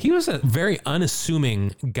was a very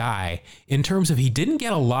unassuming guy in terms of he didn't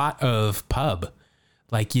get a lot of pub.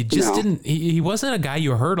 Like you just didn't. He wasn't a guy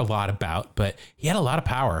you heard a lot about, but he had a lot of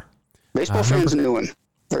power. Baseball fans knew him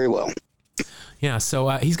very well. Yeah, so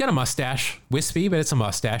he's got a mustache, wispy, but it's a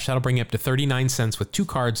mustache. That'll bring you up to 39 cents with 2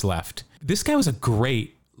 cards left. This guy was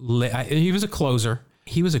he was a closer.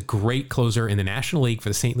 He was a great closer in the National League for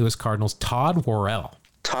the St. Louis Cardinals, Todd Worrell.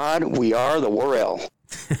 Todd, we are the Worrell.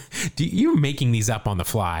 You're making these up on the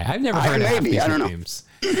fly. I've never heard of half these names.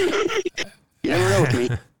 You never know with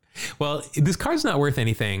me. Well, this card's not worth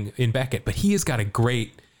anything in Beckett, but he has got a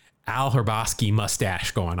great Al Hrabosky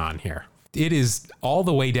mustache going on here. It is all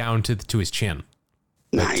the way down to his chin.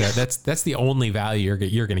 Nice. But, that's the only value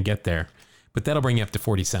you're going to get there. but that'll bring you up to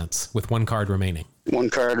 40 cents with one card remaining. One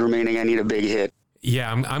card remaining. I need a big hit.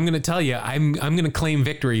 Yeah, I'm going to tell you, I'm going to claim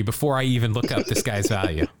victory before I even look up this guy's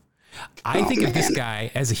value. I think of this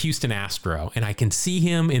guy as a Houston Astro, and I can see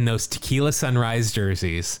him in those Tequila Sunrise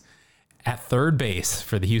jerseys at third base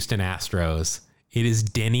for the Houston Astros. It is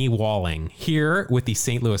Denny Walling here with the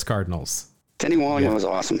St. Louis Cardinals. Denny Walling was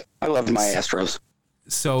awesome. I loved my Astros.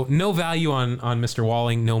 So no value on Mr.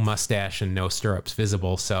 Walling, no mustache, and no stirrups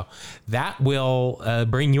visible. So that will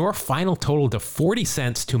bring your final total to 40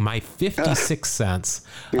 cents to my 56 cents.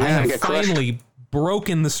 Yeah, I have crushed. finally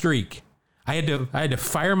broken the streak. I had to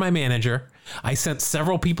fire my manager. I sent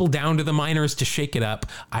several people down to the minors to shake it up.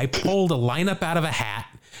 I pulled a lineup out of a hat.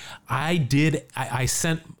 I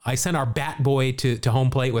sent our bat boy to home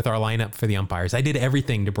plate with our lineup for the umpires. I did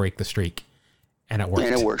everything to break the streak, and it worked.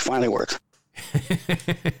 And it worked. Finally worked.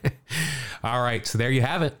 All right, so there you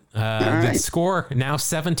have it. The score now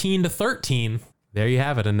 17-13. There you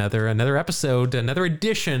have it. Another episode, another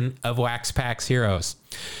edition of Wax Packs Heroes.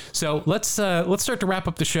 So let's start to wrap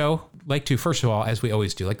up the show. Like to, first of all, as we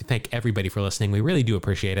always do, like to thank everybody for listening. We really do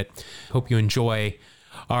appreciate it. Hope you enjoy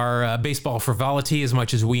our baseball frivolity as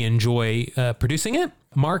much as we enjoy producing it.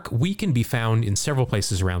 Mark, we can be found in several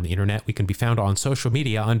places around the internet. We can be found on social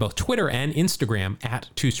media on both Twitter and Instagram at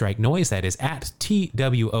Two Strike Noise. That is at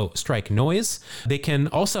TWO Strike Noise. They can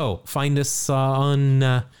also find us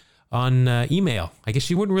on email. I guess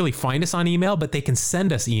you wouldn't really find us on email, but they can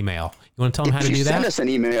send us email. You want to tell them how to do that? If you send us an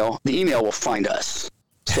email, the email will find us.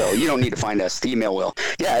 So you don't need to find us. The email will.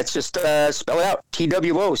 Yeah, it's just spell it out.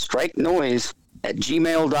 TWO Strike Noise at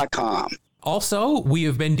gmail.com. Also, we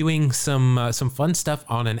have been doing some fun stuff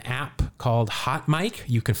on an app called Hot Mic.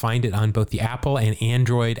 You can find it on both the Apple and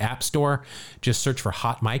Android App Store. Just search for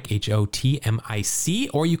Hot Mic, HOTMIC,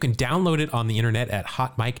 or you can download it on the internet at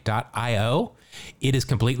hotmic.io. It is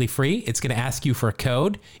completely free. It's going to ask you for a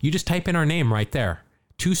code. You just type in our name right there.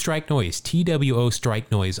 Two Strike Noise, TWO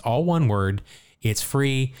Strike Noise, all one word. It's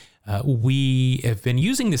free. We have been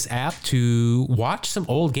using this app to watch some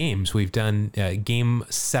old games. We've done Game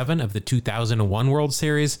 7 of the 2001 World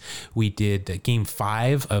Series. We did Game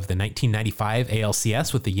 5 of the 1995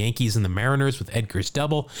 ALCS with the Yankees and the Mariners with Edgar's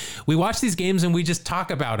double. We watch these games and we just talk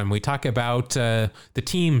about them. We talk about the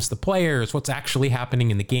teams, the players, what's actually happening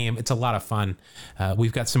in the game. It's a lot of fun.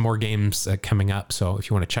 We've got some more games coming up, so if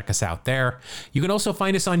you want to check us out there. You can also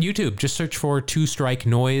find us on YouTube. Just search for Two Strike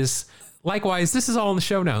Noise. Likewise, this is all in the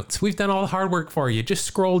show notes. We've done all the hard work for you. Just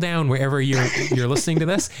scroll down wherever you're listening to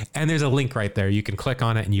this, and there's a link right there. You can click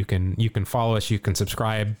on it, and you can follow us. You can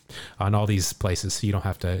subscribe on all these places, so you don't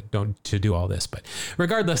have to do all this. But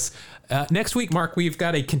regardless, next week, Mark, we've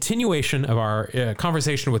got a continuation of our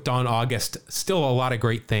conversation with Don August. Still a lot of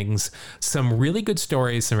great things, some really good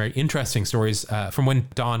stories, some very interesting stories from when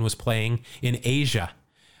Don was playing in Asia.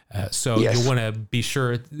 So Yes. You'll want to be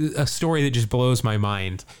sure. A story that just blows my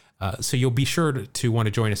mind. So you'll be sure to want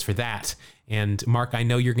to join us for that. And Mark, I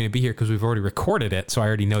know you're going to be here because we've already recorded it, so I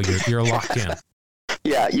already know you're locked in.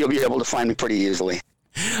 Yeah, you'll be able to find me pretty easily.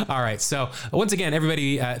 All right. So once again,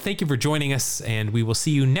 everybody, thank you for joining us, and we will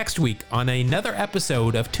see you next week on another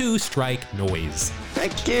episode of Two Strike Noise.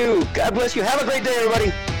 Thank you. God bless you. Have a great day,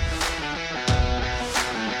 everybody.